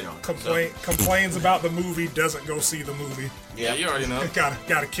getting shitted on. Complains about the movie, doesn't go see the movie. Yeah, you already know.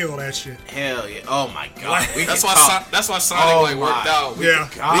 Gotta kill that shit. Hell yeah! Oh my god. We That's can why. talk. That's why Sonic Oh like worked my out. We Yeah.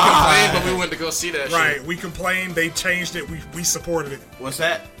 complained, but we went to go see that. Right. Shit. We complained, they changed it, we supported it. What's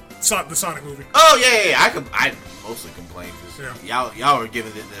that? The Sonic movie. Oh yeah. I mostly complained because Yeah. y'all were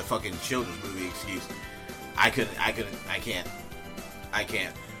giving the fucking children's movie excuse. I can't. I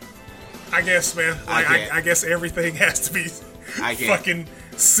guess, man. I can't. I guess everything has to be I can't. fucking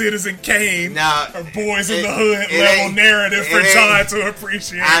Citizen Kane Nah, or Boys in it- the Hood it level ain't- narrative for it John ain't- to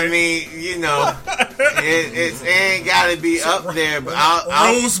appreciate. I mean, you know, it ain't gotta be up there, but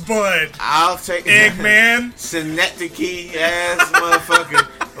Rosebud, I'll take Eggman. Synecdoche ass motherfucker.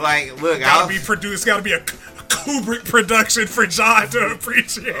 Like, look, Gotta be produced. Gotta be a Kubrick production for John to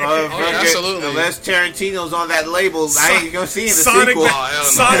appreciate. absolutely. Unless Tarantino's on that label, I ain't gonna see the Sonic, sequel. Oh, hell no.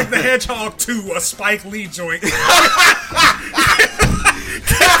 Sonic the Hedgehog 2, a Spike Lee joint.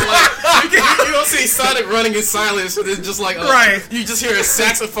 Like, you don't see Sonic running in silence. It's just like Right. You just hear a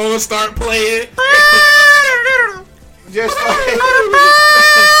saxophone start playing, Just like,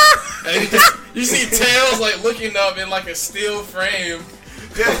 and you see Tails like looking up in like a steel frame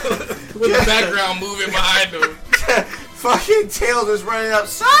with the background moving behind him. fucking Tails is running up,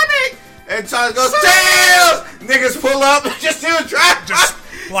 Sonic! And Sonic goes, Tails! Niggas pull up, just do a drive. Just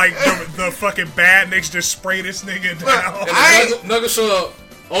like the fucking badniks just spray this nigga down. And Knuckles show up.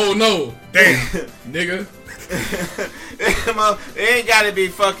 Oh no, Damn. nigga. It ain't gotta be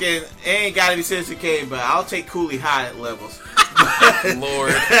fucking, it ain't gotta be Citizen Kane, but I'll take Cooley High at levels.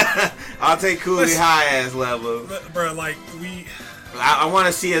 Lord. I'll take Cooley High ass levels. Bro, like, I want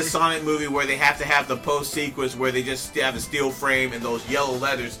to see a Sonic movie where they have to have the post sequence where they just have a steel frame and those yellow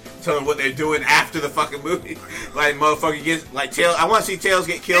letters telling what they're doing after the fucking movie. Like motherfucker gets like Tails. I want to see Tails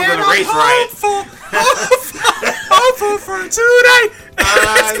get killed in a race riot. hopeful for today.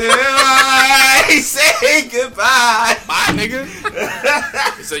 I say goodbye. Bye, nigga.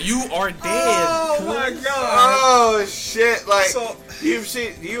 So you are dead. Oh my god. Oh shit! Like So- you've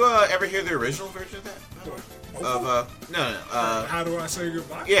seen? Do you ever hear the original version of that? No. How do I say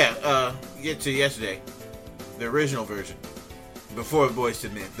goodbye? Yeah. Get to yesterday. The original version. Before Boys to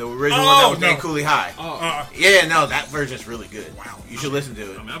Men. The original Oh, one that was no. named Cooley High. Yeah, no, that version's really good. Wow. You should listen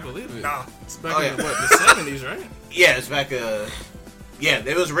to it. I mean, I believe it. Nah. It's back Oh, in yeah. what, the 70s, right? Yeah, it's back. Yeah,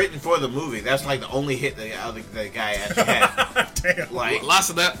 it was written for the movie. That's like the only hit the guy actually had. Damn. Like, Lots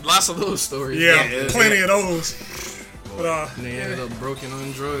of those stories. Yeah, yeah, plenty yeah. of those. But And they ended up broken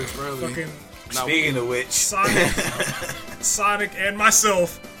on drugs, probably. fucking speaking of which, Sonic and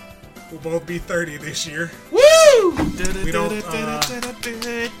myself will both be 30 this year. woo! We don't, Dun,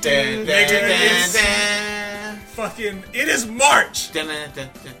 dun, dun, dun. Fucking, it is March. Dun, dun, dun,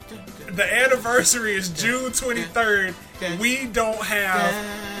 dun, dun, The anniversary is June 23rd. We don't have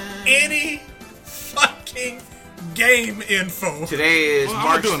any fucking game info. Today is Well, I'm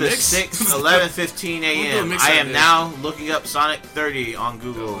March doing the mix. 6th, 11:15 a.m. mix I that am day. now looking up Sonic 30 on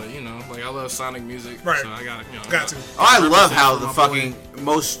Google. You know, like I love Sonic music, Right. so I got Got to. Oh, I love how for the my fucking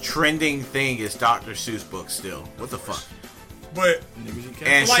most trending thing is Dr. Seuss books still. What the fuck? But Niggas you can't-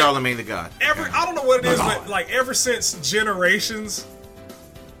 And Like, Charlemagne the God. I don't know what it is, but like ever since Generations,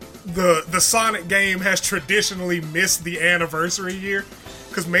 the Sonic game has traditionally missed the anniversary year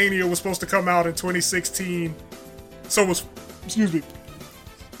because Mania was supposed to come out in 2016. So was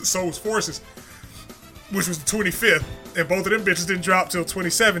Forces, which was the 25th, and both of them bitches didn't drop till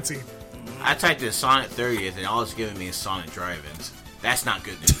 2017. I typed in Sonic 30th and all it's giving me is Sonic Drive-Ins. That's not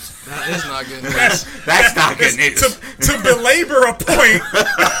good news. That is not good news. That's not good news. To belabor a point,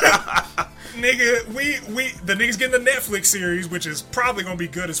 nigga, the niggas getting the Netflix series, which is probably gonna be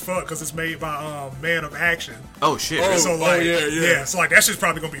good as fuck because it's made by Man of Action. Oh shit. So like, yeah. so like that shit's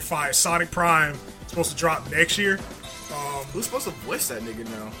probably gonna be fire. Sonic Prime is supposed to drop next year. Who's supposed to voice that nigga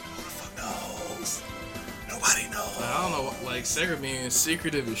now? knows? Nobody knows. I don't know, like Sega being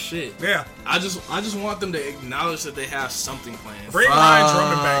secretive as shit. Yeah. I just want them to acknowledge that they have something planned. Bring Ryan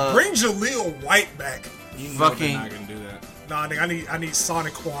Drummond back. Bring Jaleel White back. You know fucking- they're not gonna do that. Nah, nigga, I need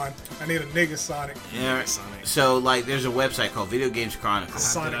Sonic Quan. I need a nigga Sonic. Yeah. Sonic. So like, there's a website called Video Games Chronicles.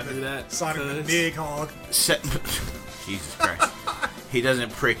 Sonic I do that? Sonic the Cause- Big Hog. Jesus Christ. He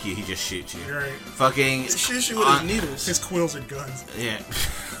doesn't prick you, he just shoots you. Right. Fucking Shoot you with on- his needles. His quills are guns. yeah.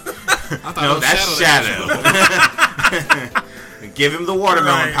 I thought No, it was that's Shadow. Shadow. Give him the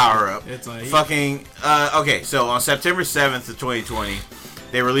watermelon Right. power up. It's like- Fucking okay, so on September 7th of 2020,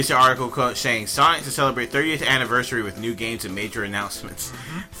 they released an article saying Sonic to celebrate 30th anniversary with new games and major announcements.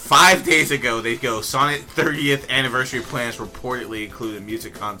 5 days ago, they go Sonic 30th anniversary plans reportedly include a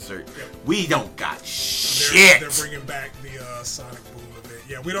music concert. Yep. We don't got shit. They're bringing back the Sonic Boom event.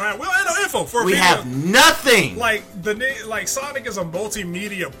 Yeah, we don't have no info for a We video. have nothing. Like Sonic is a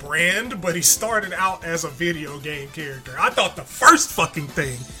multimedia brand, but he started out as a video game character. I thought the first fucking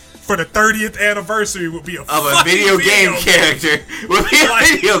thing for the 30th anniversary would be a of a fucking video game character would be a Like,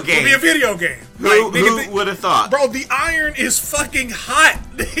 video would game. be a video game. Who would have thought? Bro, the iron is fucking hot,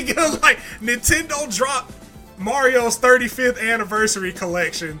 nigga. Like, Nintendo dropped Mario's 35th anniversary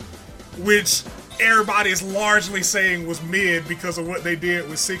collection, which everybody is largely saying was mid because of what they did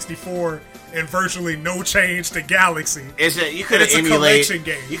with 64 and virtually no change to Galaxy. You could have It's a emulated. collection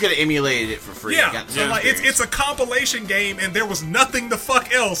game. You could have emulated it for free. Yeah, Got the so like it's a compilation game, and there was nothing the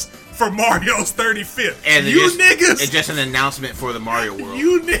fuck else for Mario's 35th. and you just, niggas, it's just an announcement for the Mario world.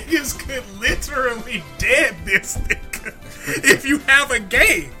 you niggas could literally dead this nigga if you have a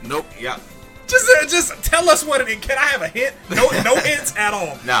game. Nope. Yeah. Just tell us what it is. Can I have a hint? No hints at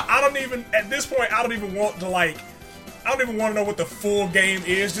all. No. I don't even at this point. I don't even want to I don't even want to know what the full game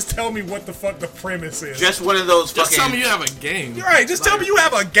is. Just tell me what the fuck the premise is. Just one of those Just tell fucking. me you have a game. You're right. Just tell me you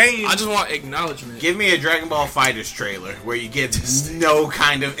have a game. I just want acknowledgement. Give me a Dragon Ball Fighters trailer where you give no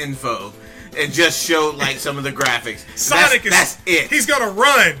kind of info and just show like some of the graphics. Sonic that's it. He's gonna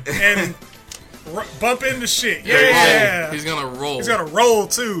run and bump into shit. Yeah. He's gonna roll. He's gonna roll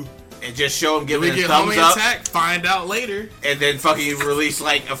too. And just show him we giving a get thumbs homing up, attack. Find out later. and then fucking release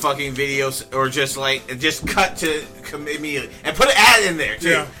like a fucking video or just cut to immediately and put an ad in there too.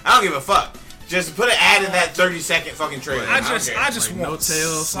 Yeah. I don't give a fuck. Just put an ad in that 30-second fucking trailer. I don't just care. want No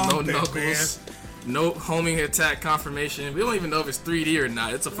tails, something, no knuckles, man. no homing attack confirmation. We don't even know if it's 3D or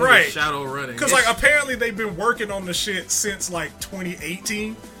not. It's a fucking Right. shadow running. Because like apparently they've been working on the shit since like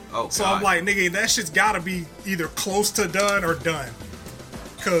 2018. Oh, So God. I'm like, nigga, that shit's gotta be either close to done or done.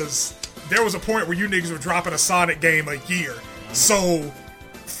 Cause there was a point where you niggas were dropping a Sonic game a year. So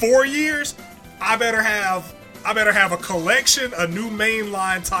 4 years, I better have a collection, a new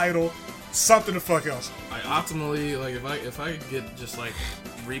mainline title, something the fuck else. Like optimally, like if I could get just like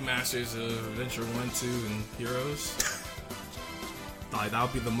remasters of Adventure 1, 2, and Heroes, like that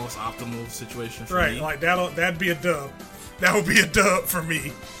would be the most optimal situation for Right, me. like that'd be a dub. That would be a dub for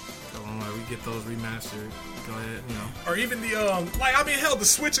me. So I'm like, we get those remastered. Go ahead, you know. Or even the hell, the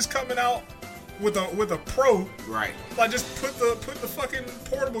Switch is coming out with a Pro. Right. Like just put the fucking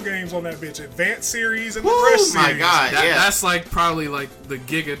portable games on that bitch. Advanced series and the Woo, Rush series. my God. That, yeah. That's like probably like the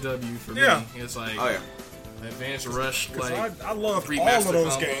Giga W for Yeah. me. It's like Oh yeah. Advanced Rush, 'Cause like I loved all remaster of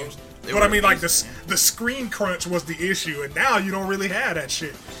those combo. games. They But were I mean, like amazing, the screen crunch was the issue, and now you don't really have that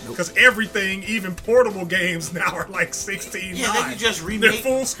shit because everything, even portable games, now are like 16. Yeah, they could just They're remake.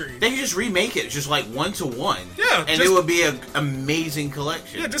 full screen. They could just remake it just like 1-to-1. Yeah, and just- it would be an amazing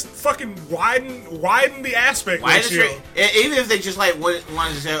collection. Yeah, just fucking widen the aspect Why does ratio. even if they just like wanted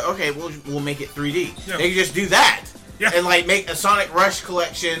to say, okay, we'll make it 3D. Yeah. They could just do that. Yeah. And like make a Sonic Rush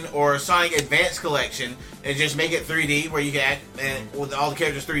collection or a Sonic Advance collection and just make it 3D where you can act and with all the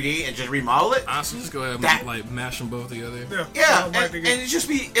characters 3D and just remodel it. honestly, just go ahead and That- like mash them both together. Yeah, Yeah, I'd like and to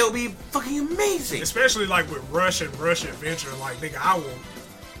get- it'll be fucking amazing. especially like with Rush and Rush Adventure. Like, nigga,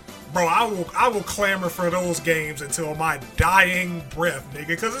 I will clamor for those games until my dying breath, nigga.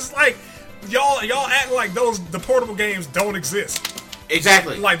 Because it's like y'all act like the portable games don't exist.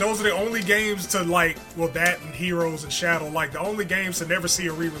 Exactly. Like those are the only games to that and Heroes and Shadow, like the only games to never see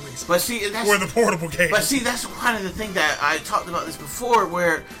a re-release but see, that's were the portable games. But see, that's kind of the thing that I talked about this before,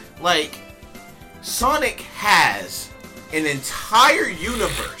 where like Sonic has an entire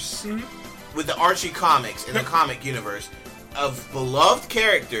universe with the Archie comics in the comic universe of beloved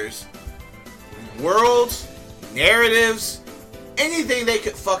characters, worlds, narratives, anything they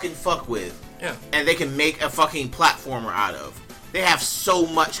could fucking fuck with, Yeah. and they can make a fucking platformer out of. They have so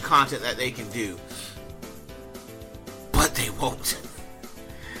much content that they can do, but they won't.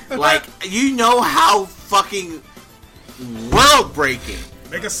 Like, you know how fucking world breaking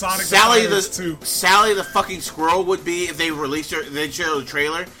Make a Sonic Sally the Fighters 2. Sally the fucking squirrel would be if they released her. They show the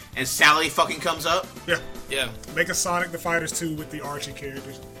trailer and Sally fucking comes up. Yeah. Yeah. Make a Sonic the Fighters 2 with the Archie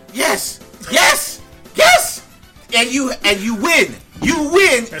characters. Yes, yes, yes. And you win. You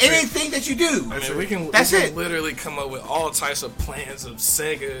win That's anything that you do. I mean, we can That's it. literally come up with all types of plans of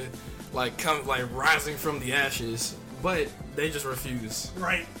Sega, like rising from the ashes, but they just refuse.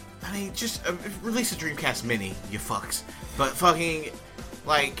 Right. I mean, just release a Dreamcast Mini, you fucks. But fucking,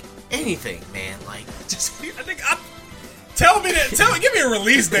 like, anything, man. Like, Just, I think give me a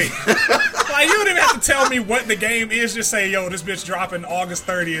release date. Like, you don't even have to tell me what the game is. Just say, yo, this bitch dropping August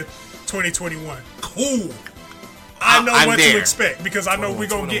 30th, 2021. Cool. I know I'm what there. to expect because I know we're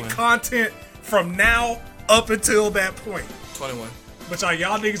going to get 21. content from now up until that point. 21. But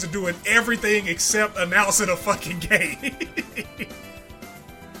y'all niggas are doing everything except announcing a fucking game.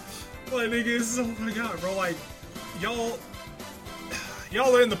 Like, niggas, oh my god, bro. Like, y'all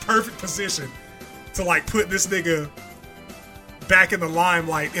are in the perfect position to, like, put this nigga back in the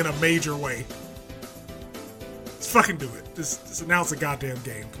limelight in a major way. Just fucking do it. Just announce a goddamn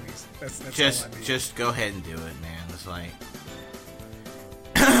game, please. That's all I need. just go ahead and do it, man. It's like,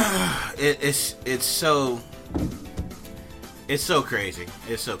 it's so crazy.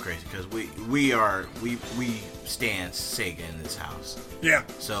 It's so crazy because we stand Sega in this house. Yeah.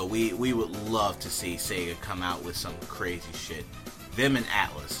 So we would love to see Sega come out with some crazy shit. Them and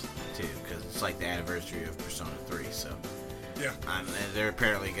Atlas too, because it's like the anniversary of Persona 3. So Yeah. and they're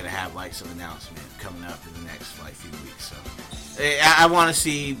apparently gonna have like some announcement coming up in the next like few weeks. So I want to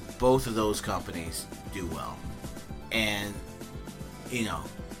see both of those companies do well, and you know,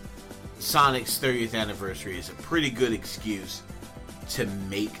 Sonic's 30th anniversary is a pretty good excuse to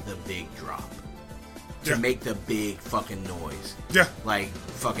make the big drop. To Yeah. make the big fucking noise. Yeah. Like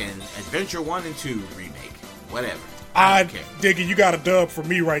fucking Adventure 1 and 2 remake. Whatever. I don't care. dig it. You got a dub for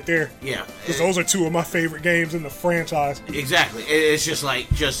me right there. Yeah. Because those are two of my favorite games in the franchise. Exactly. It's just like,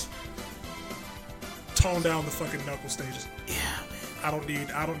 Tone down the fucking knuckle stages. yeah, man.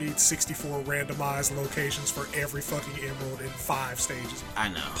 I don't need 64 randomized locations for every fucking emerald in 5 stages. I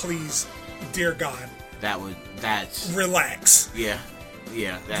know. Please, dear God, That's, relax. yeah.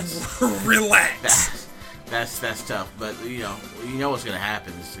 Yeah, that's, Relax. that's tough. But, you know what's going to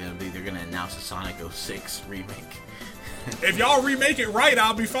happen is they're going to announce a Sonic 06 remake. If y'all remake it right,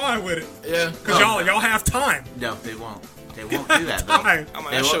 I'll be fine with it. Yeah. Because y'all have time. No, they won't. They won't do that, though. Time. I'm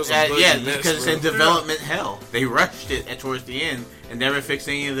They that won't- show's yeah, because it's in development hell. They rushed it towards the end and never fixed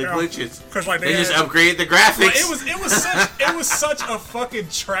any of the Yeah. glitches. 'Cause, like, they they just had- upgraded the graphics. Like, it was such a fucking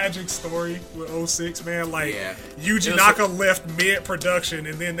tragic story with 06, man. Like, Yeah. Yuji Naka left mid-production,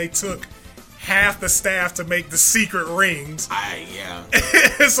 and then they took half the staff to make the secret rings. Yeah.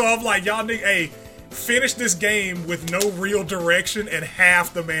 So I'm like, y'all nigga, hey, finish this game with no real direction and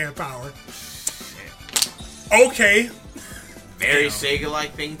half the manpower. Okay, Very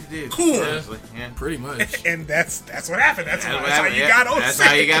Sega-like thing to do. Cool. Honestly. Yeah. Pretty much. and that's what happened. That's That's how you got 06. That's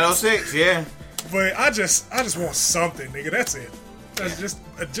how you got 06, yeah. But I just want something, nigga. That's it. That's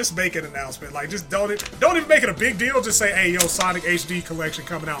just make an announcement. Like, just don't even make it a big deal. Just say, hey, yo, Sonic HD collection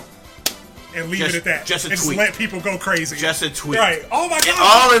coming out, and leave it at that. Just a and tweet. Just let people go crazy. Just a tweet. Right. Oh my god.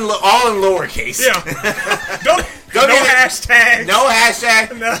 All in lowercase. Yeah. Don't no even- hashtag. No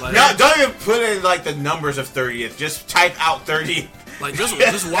hashtag. No. No, don't even put in like the numbers of 30th. Just type out 30th. Like,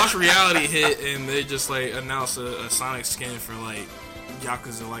 just watch Reality hit, and they just, like, announce a Sonic skin for, like,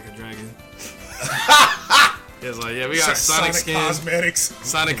 Yakuza Like a Dragon. It's like, yeah, we got Sonic skins, Cosmetics.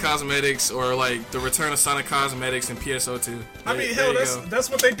 Sonic Cosmetics, or, like, the return of Sonic Cosmetics in PSO2. I mean, There hell, you that's go. that's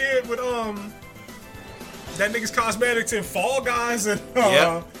what they did with that nigga's cosmetics in Fall Guys and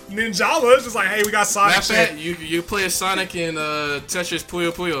Yep. Ninjala. It's just like, hey, we got Sonic Not shit. bad. You play as Sonic in Tetris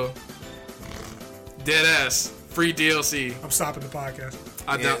Puyo Puyo. Dead ass. Free DLC. I'm stopping the podcast.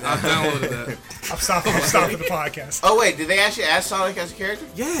 I downloaded that. I'm stopping the podcast. Oh wait, did they actually add Sonic as a character?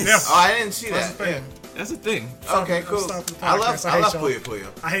 Yes. Yeah. Oh, I didn't see That's that. the thing. That's the thing. Okay, I'm cool. stopping the I podcast. love hate y'all. Puyo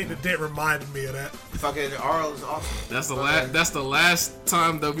Puyo. I hate that Dent reminded me of that. Fucking Arl is awesome. That's the last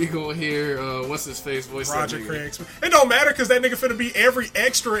time that we gonna hear what's his face voice. that Roger nigga. Craig Smith. It don't matter because that nigga finna be every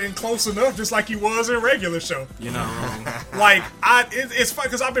extra and close enough, just like he was in regular show. You're not wrong. Like it's fun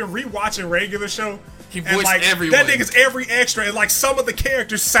because I've been rewatching regular show. He and, voiced like, everyone. That nigga's every extra, and like some of the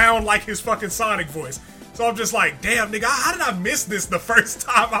characters sound like his fucking Sonic voice. So I'm just like, damn, nigga, how did I miss this the first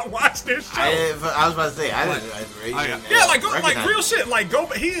time I watched this show? I was about to say I didn't. Yeah, like go, like recognize real it. shit. Like go,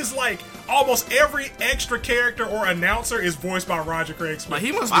 he is like almost every extra character or announcer is voiced by Roger Craig Smith.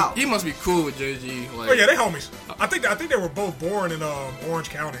 Like Wow. he must be cool with JG. Like, Oh yeah, they homies. I think they were both born in Orange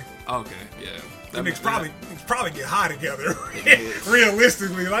County. Okay, yeah. Them niggas probably get high together.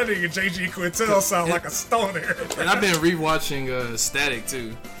 Realistically, that nigga JG Quintel sound like a stoner. And I've been rewatching Static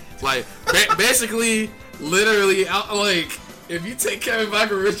too. Like basically, literally, like if you take Kevin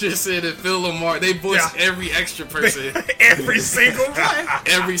Michael Richardson and Phil Lamar, they voice every extra person, every single one,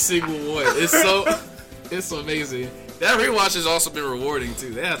 every single one. It's amazing. That rewatch has also been rewarding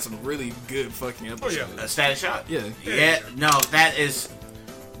too. They had some really good fucking episodes. Oh yeah, a Static Shock. Yeah. No, that is.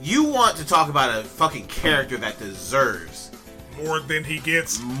 You want to talk about a fucking character that deserves more than he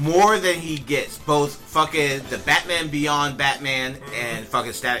gets. Both fucking the Batman Beyond Batman and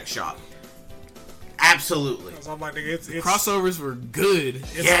fucking Static Shock. Absolutely. I'm like, it's crossovers were good.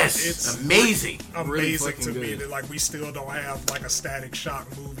 It's amazing. Amazing to me that like we still don't have like a Static Shock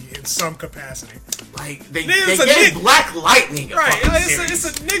movie in some capacity. Like they gave Black Lightning right? It's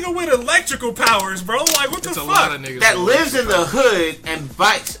a nigga with electrical powers, bro. Like what the fuck? Lot of niggas that lives in the hood and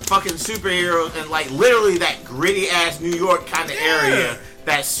fights fucking superheroes and like literally that gritty ass New York kind of area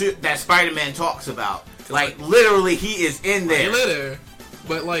that Spider-Man talks about. Like literally, he is in there.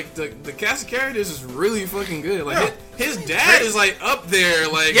 But like the cast of characters is really fucking good. Like his dad is like up there.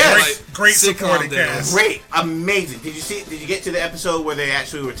 Like great supporting cast. Great, amazing. Did you get to the episode where they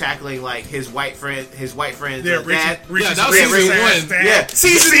actually were tackling like his white friend's dad? That was season 1. Yeah,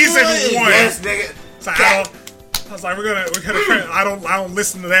 season 1. Yes, nigga. So I was like, we're gonna. I don't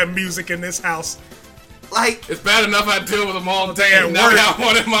listen to that music in this house. Like it's bad enough I deal with them all day. Now I got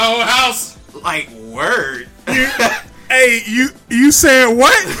one in my own house. Like word. Hey, you said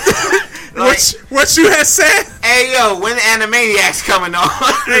what? Like, what you had said? Hey yo, when the Animaniacs coming on?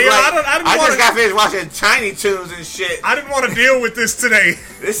 Hey, like, I just got finished watching Tiny Toons and shit. I didn't want to deal with this today.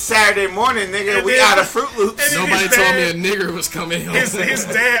 This Saturday morning, nigga, we out of Fruit Loops. Nobody told me a nigger was coming home. His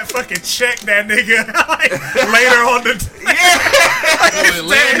dad fucking checked that nigga like, later on the day.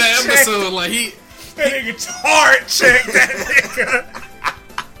 Later in the episode, like that nigga hard checked that nigga.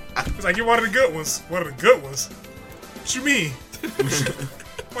 He's like, you're one of the good ones. One of the good ones. What you mean?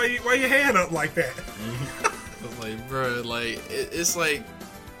 Why your hand up like that? Like, bro, like it's like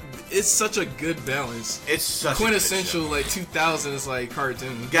it's such a good balance. It's such quintessential like 2000s like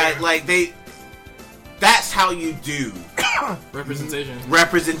cartoon. Guy, like that's how you do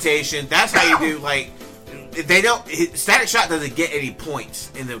representation. That's how you do like they don't. Static Shock doesn't get any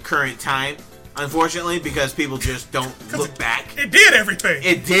points in the current time. Unfortunately, because people just don't look back. It did everything.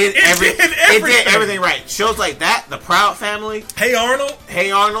 It did everything right. Shows like that, The Proud Family, Hey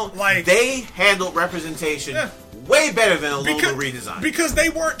Arnold, like they handled representation way better than a Lola redesign. Because they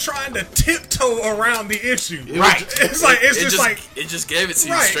weren't trying to tiptoe around the issue. Right. It just gave it to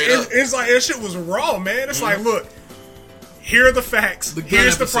you straight up. It's like that shit was raw, man. It's like, look, here are the facts.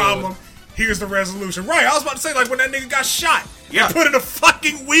 Here's the problem. Here's the resolution. Right, I was about to say, like, when that nigga got shot and put in a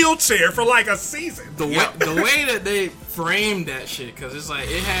fucking wheelchair for, like, a season. The way that they framed that shit, because it's like,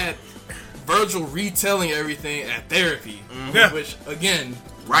 it had Virgil retelling everything at therapy. Which, again,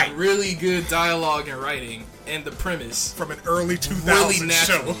 really good dialogue and writing, and the premise. From an early 2000s really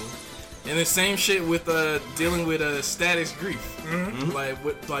natural. show. And the same shit with dealing with Static's grief.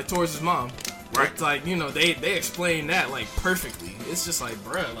 Like, towards his mom. Right. Like, you know, they explain that, like, perfectly. It's just like,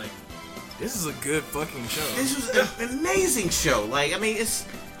 bruh, like, this is a good fucking show. This was an amazing show. Like, I mean, it's...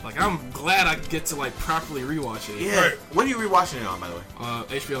 Like, I'm glad I get to, like, properly rewatch it. Yeah. Right. What are you rewatching it on, by the way?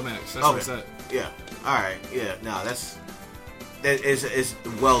 HBO Max. That's what it's at. Yeah. Alright. Yeah. No, it's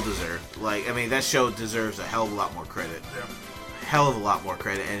well-deserved. Like, I mean, that show deserves a hell of a lot more credit. Yeah. Hell of a lot more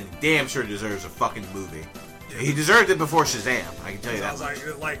credit. And damn sure deserves a fucking movie. Yeah. He deserved it before Shazam. I can tell you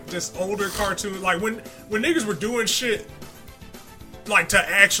that. Like just older cartoons. Like, when niggas were doing shit... Like, to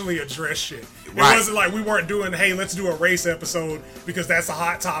actually address shit. It wasn't like we weren't doing, hey, let's do a race episode because that's a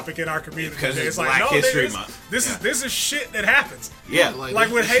hot topic in our community. Because it's like, Black History Month. This is shit that happens. Yeah. Like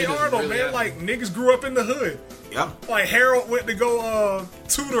with Hey Arnold, really man, like, niggas grew up in the hood. Yeah. Like, Harold went to go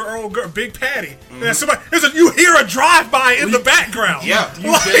tutor Earl Big Patty. And somebody, you hear a drive-by in the background. Yeah.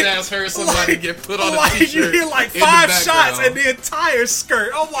 You dead-ass heard somebody get put on a t-shirt. You hear, like, 5 shots and the entire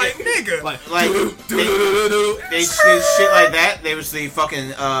skirt. I'm like, nigga. Like they did shit like that. There was the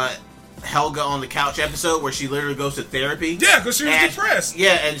fucking Helga on the Couch episode where she literally goes to therapy. Yeah, because she was depressed.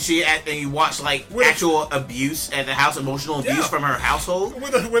 Yeah, and you watch like actual abuse at the house, emotional abuse from her household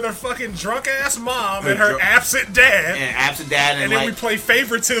with her fucking drunk ass mom and her absent dad. And then like, we play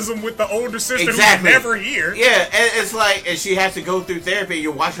favoritism with the older sister who we never hear. Yeah, and it's like, and she has to go through therapy.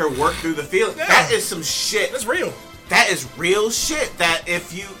 You watch her work through the feelings. Yeah. That is some shit. That's real. That is real shit. That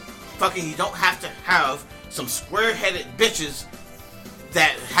if you don't have to have some square-headed bitches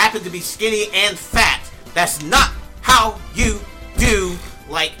that happen to be skinny and fat. That's not how you do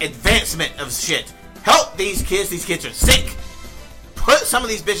like advancement of shit. Help these kids. These kids are sick. Put some of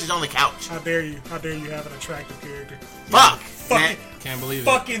these bitches on the couch. How dare you? How dare you have an attractive character? Fuck. Fucking, Can't believe it.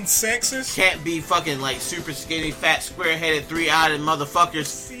 fucking sexist. Can't be fucking like super skinny, fat, square-headed, three-eyed motherfuckers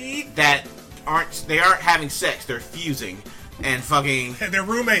See? that aren't having sex. They're fusing and fucking. And they're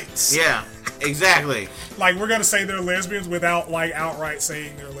roommates. Yeah, exactly. Like, we're gonna say they're lesbians without, like, outright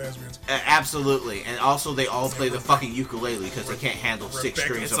saying they're lesbians. Absolutely, and also they all play the fucking ukulele because they can't handle six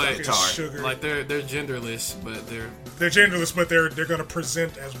Rebecca strings of like a guitar. Sugar. Like they're genderless, but They're genderless, but they're gonna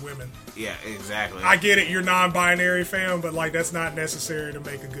present as women. Yeah, exactly. I get it, you're non-binary, fam, but, like, that's not necessary to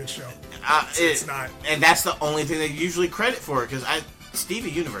make a good show. It's not. And that's the only thing they usually credit for, because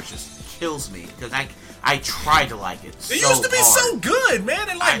Steven Universe just kills me, because I try to like it. It used to be so good, man,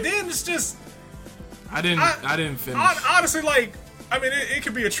 and, like, then it's just... I didn't finish. Honestly, like, I mean, it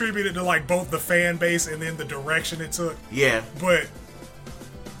could be attributed to, like, both the fan base and then the direction it took. Yeah. But,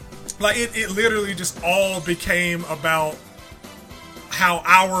 like, it literally just all became about how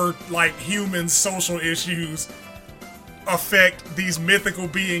our, like, human social issues affect these mythical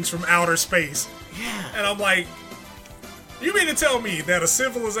beings from outer space. Yeah. And I'm like, you mean to tell me that a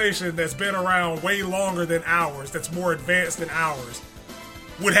civilization that's been around way longer than ours, that's more advanced than ours,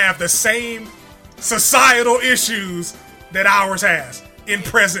 would have the same societal issues that ours has in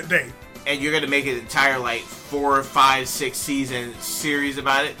present day? And you're gonna make an entire, like, 4, 5, 6 season series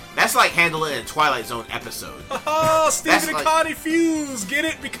about it? That's like handling a Twilight Zone episode. Oh, Stephen That's and like- Connie fuse. Get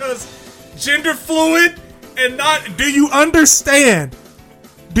it? Because gender fluid and not... Do you understand?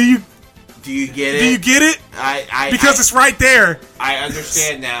 Do you Do you get it? do you get it? Because it's right there. I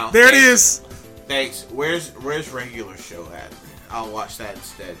understand now. There it Thanks. is. Thanks. Where's regular show at? I'll watch that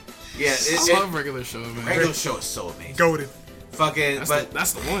instead. Yeah, I love regular show, man. regular show is so amazing. Goated. Fucking,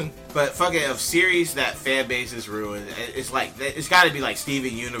 That's the one. but fucking of series that fan base is ruined. It's like it's got to be like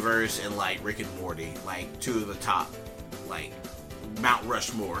Steven Universe and like Rick and Morty, like two of the top, like Mount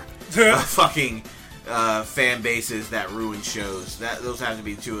Rushmore, of fucking fan bases that ruin shows. Those have to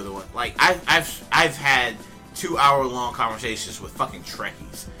be two of the ones. Like I've had 2-hour-long conversations with fucking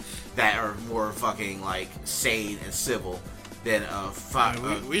Trekkies that are more fucking like sane and civil than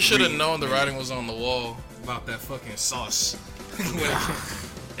We should have known the writing was on the wall about that fucking sauce.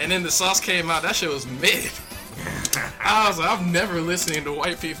 And then the sauce came out. That shit was mid. I was like, I'm never listening to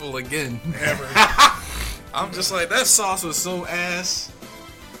white people again. Ever. I'm just like, that sauce was so ass.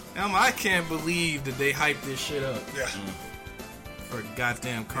 I can't believe that they hyped this shit up Yeah. for a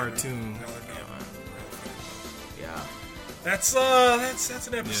goddamn cartoon. Yeah. That's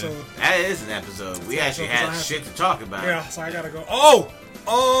an episode. That is an episode. We actually had shit to talk about. Yeah, so I gotta go.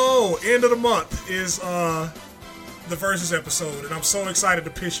 Oh, end of the month is the Versus episode, and I'm so excited to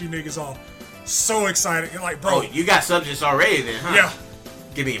piss you niggas off. So excited. You're like, bro. Oh, you got subjects already then, huh? Yeah.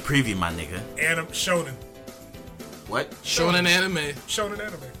 Give me a preview, my nigga. Shonen. What? Shonen anime. Shonen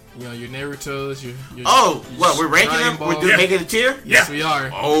anime. You know, your Naruto's, your what, we're ranking Dragon them? Ball. We're doing making a tier? Yes, Yeah. we are.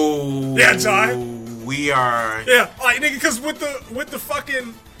 Oh. Yeah, Jai. We are. Yeah, like, nigga, because with the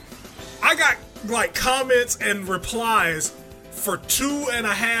fucking... I got, like, comments and replies for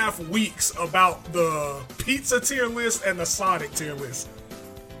 2.5 weeks about the pizza tier list and the Sonic tier list.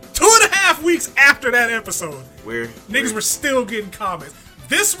 2.5 weeks after that episode. Niggas were still getting comments.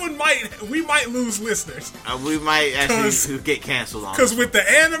 This one we might lose listeners. We might actually get canceled on. Because with the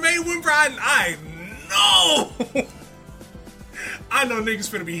anime one, bro, I know. I know niggas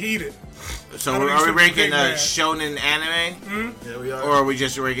finna be heated. So I know are niggas we finna ranking be mad. shonen anime? Hmm? Yeah, we are. Or are we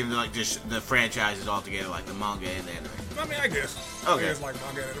just ranking like just the franchises all together, like the manga and the anime? I mean, I guess. Okay. I guess like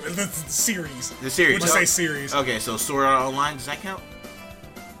manga anime. The series. The series. Would you say series? Okay, so Sword Art Online, does that count?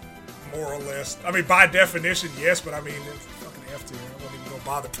 More or less. I mean, by definition, yes, but I mean, it's fucking F tier. I won't even go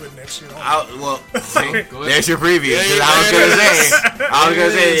bother putting that shit on. Well, Go ahead. there's your preview. 'Cause I was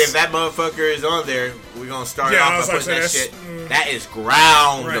gonna say, if that motherfucker is on there, we're gonna start Yeah, I off was by about to putting that say, shit. That is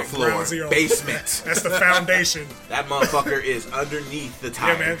ground Right, floor, ground zero. basement. That's the foundation. That motherfucker is underneath the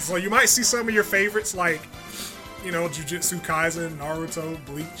tire. Yeah, man. So you might see some of your favorites, like, you know, Jujutsu Kaisen, Naruto,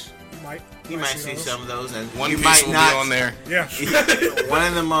 Bleach. You might see those. some of those, and One you Piece might will not. be on there. Yeah. One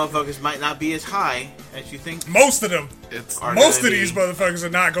of the motherfuckers might not be as high as you think. Most of them. It's Are Most gonna of these be- motherfuckers are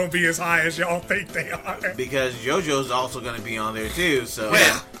not going to be as high as y'all think they are. Because JoJo's also gonna be on there too. So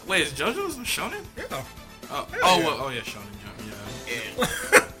wait, is JoJo's shonen? Yeah. Oh, yeah. yeah, Shonen Jump.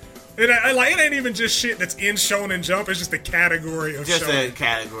 Yeah. It ain't even just shit that's in Shonen Jump. It's just a category of just shonen. a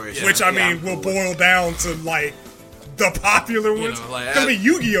category. of Which, shonen. I Yeah, mean, I'm will cool with boil down to, like, the popular ones. know, like, I mean,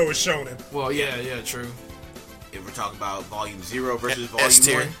 Yu-Gi-Oh! Is shonen. Well, yeah, true. if we're talking about Volume 0 versus Volume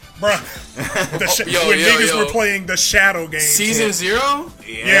S-tier. 1. Bruh. Yo, when yo, niggas yo. were playing the Shadow game. Season 0?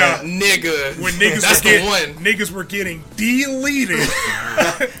 Yeah. Nigga. When niggas That's were the one. niggas were getting deleted.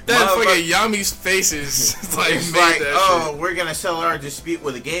 That fucking Yami's faces like It's made like, that oh, we're gonna settle our dispute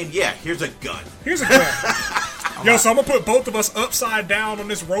with a game? Yeah, here's a gun. Here's a gun. Yo, so I'm gonna put both of us upside down on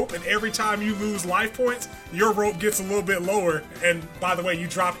this rope, and every time you lose life points, your rope gets a little bit lower. And by the way, you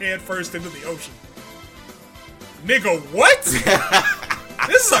drop head first into the ocean. Nigga, what?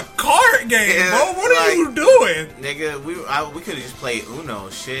 This is a card game, Yeah, bro. What are like- you doing? Nigga, we could have just played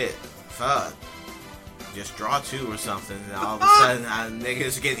Uno. Shit, fuck. Just draw 2 or something, and all of a sudden,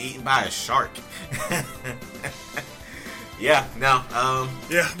 niggas get eaten by a shark. Yeah, no.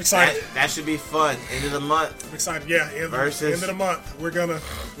 Yeah, I'm excited. That should be fun. End of the month. I'm excited. Yeah, end Versus- of the month, we're gonna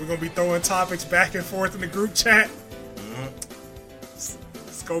be throwing topics back and forth in the group chat.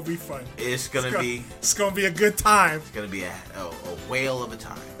 It's gonna be fun. It's gonna be a good time. a whale of a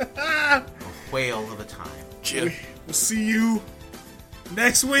time. A whale of a time. shit. We'll see you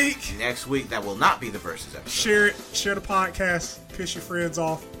next week. Next week, that will not be the versus episode. Share it. Share the podcast. Piss your friends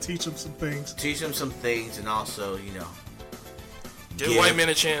off. Teach them some things. Teach them some things, and also, Give white men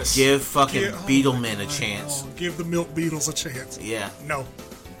a chance. give fucking Give- Beetlemen my a chance. God. Give the Milk Beatles a chance. Yeah, No.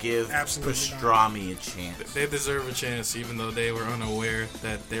 give Absolutely pastrami a chance. They deserve a chance, even though they were unaware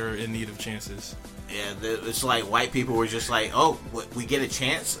that they were in need of chances. Yeah, it's like white people were just like, oh, we get a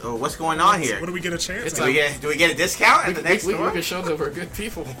chance? Or what's going on here? What do we get a chance It's at? Do we get a discount at the next we store? can show that we're good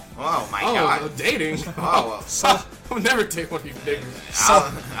people. Oh my Oh, god. dating. Oh, I'll never take one of you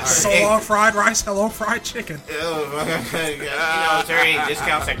niggas. So long fried rice, hello fried chicken. is there any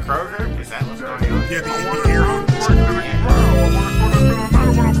discounts at Kroger? Is that what's going on? Yeah, the area.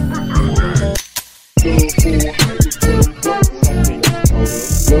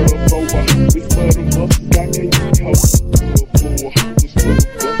 Love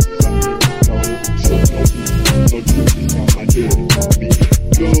for,